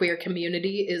other queer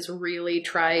community, is really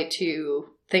try to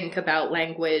think about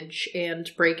language and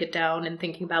break it down and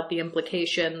thinking about the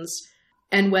implications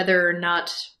and whether or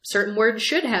not certain words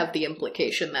should have the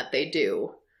implication that they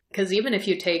do. Because even if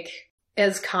you take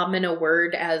as common a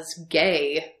word as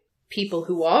gay, people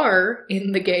who are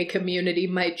in the gay community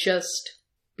might just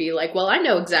be like, well, I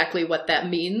know exactly what that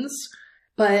means.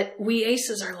 But we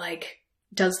aces are like,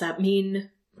 does that mean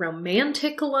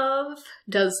romantic love?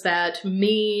 Does that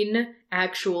mean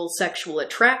actual sexual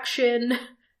attraction?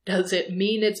 Does it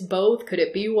mean it's both? Could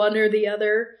it be one or the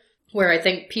other? Where I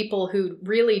think people who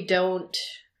really don't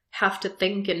have to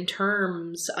think in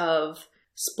terms of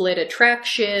split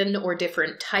attraction or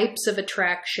different types of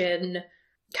attraction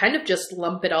kind of just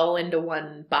lump it all into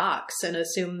one box and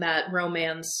assume that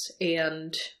romance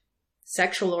and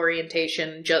sexual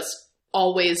orientation just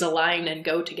always align and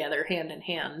go together hand in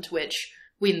hand, which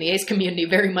we in the ace community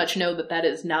very much know that that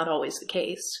is not always the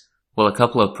case. Well, a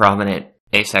couple of prominent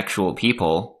asexual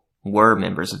people were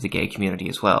members of the gay community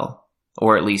as well,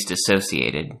 or at least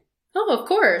associated. Oh, of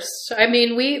course. I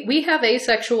mean, we have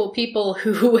asexual people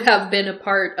who have been a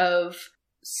part of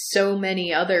so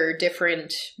many other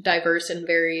different, diverse and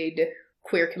varied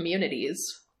queer communities.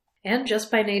 And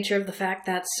just by nature of the fact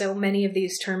that so many of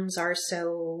these terms are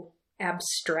so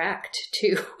abstract,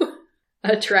 too.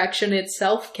 Attraction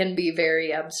itself can be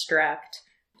very abstract.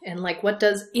 And like, what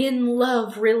does in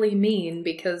love really mean?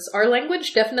 Because our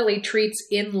language definitely treats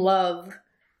in love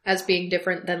as being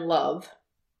different than love.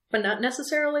 But not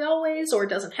necessarily always, or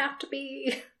doesn't have to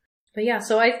be. But yeah,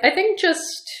 so I think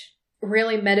just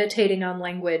really meditating on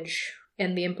language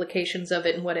and the implications of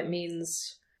it and what it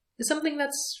means is something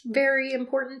that's very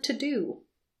important to do.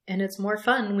 And it's more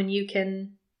fun when you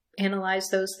can analyze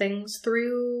those things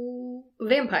through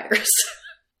vampires.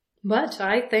 But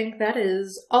I think that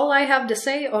is all I have to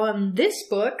say on this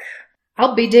book.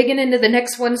 I'll be digging into the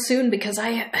next one soon because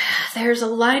there's a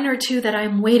line or two that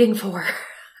I'm waiting for.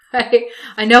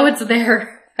 I know it's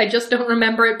there. I just don't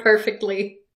remember it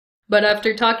perfectly. But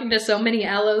after talking to so many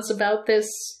allos about this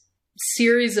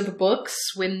series of books,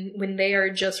 when they are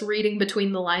just reading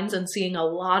between the lines and seeing a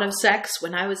lot of sex,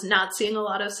 when I was not seeing a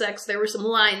lot of sex, there were some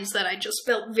lines that I just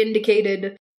felt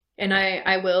vindicated. And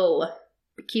I will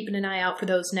be keeping an eye out for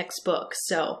those next books.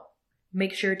 So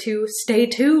make sure to stay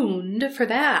tuned for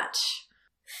that.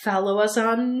 Follow us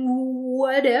on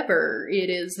whatever it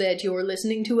is that you're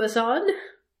listening to us on.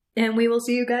 And we will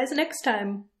see you guys next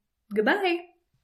time. Goodbye.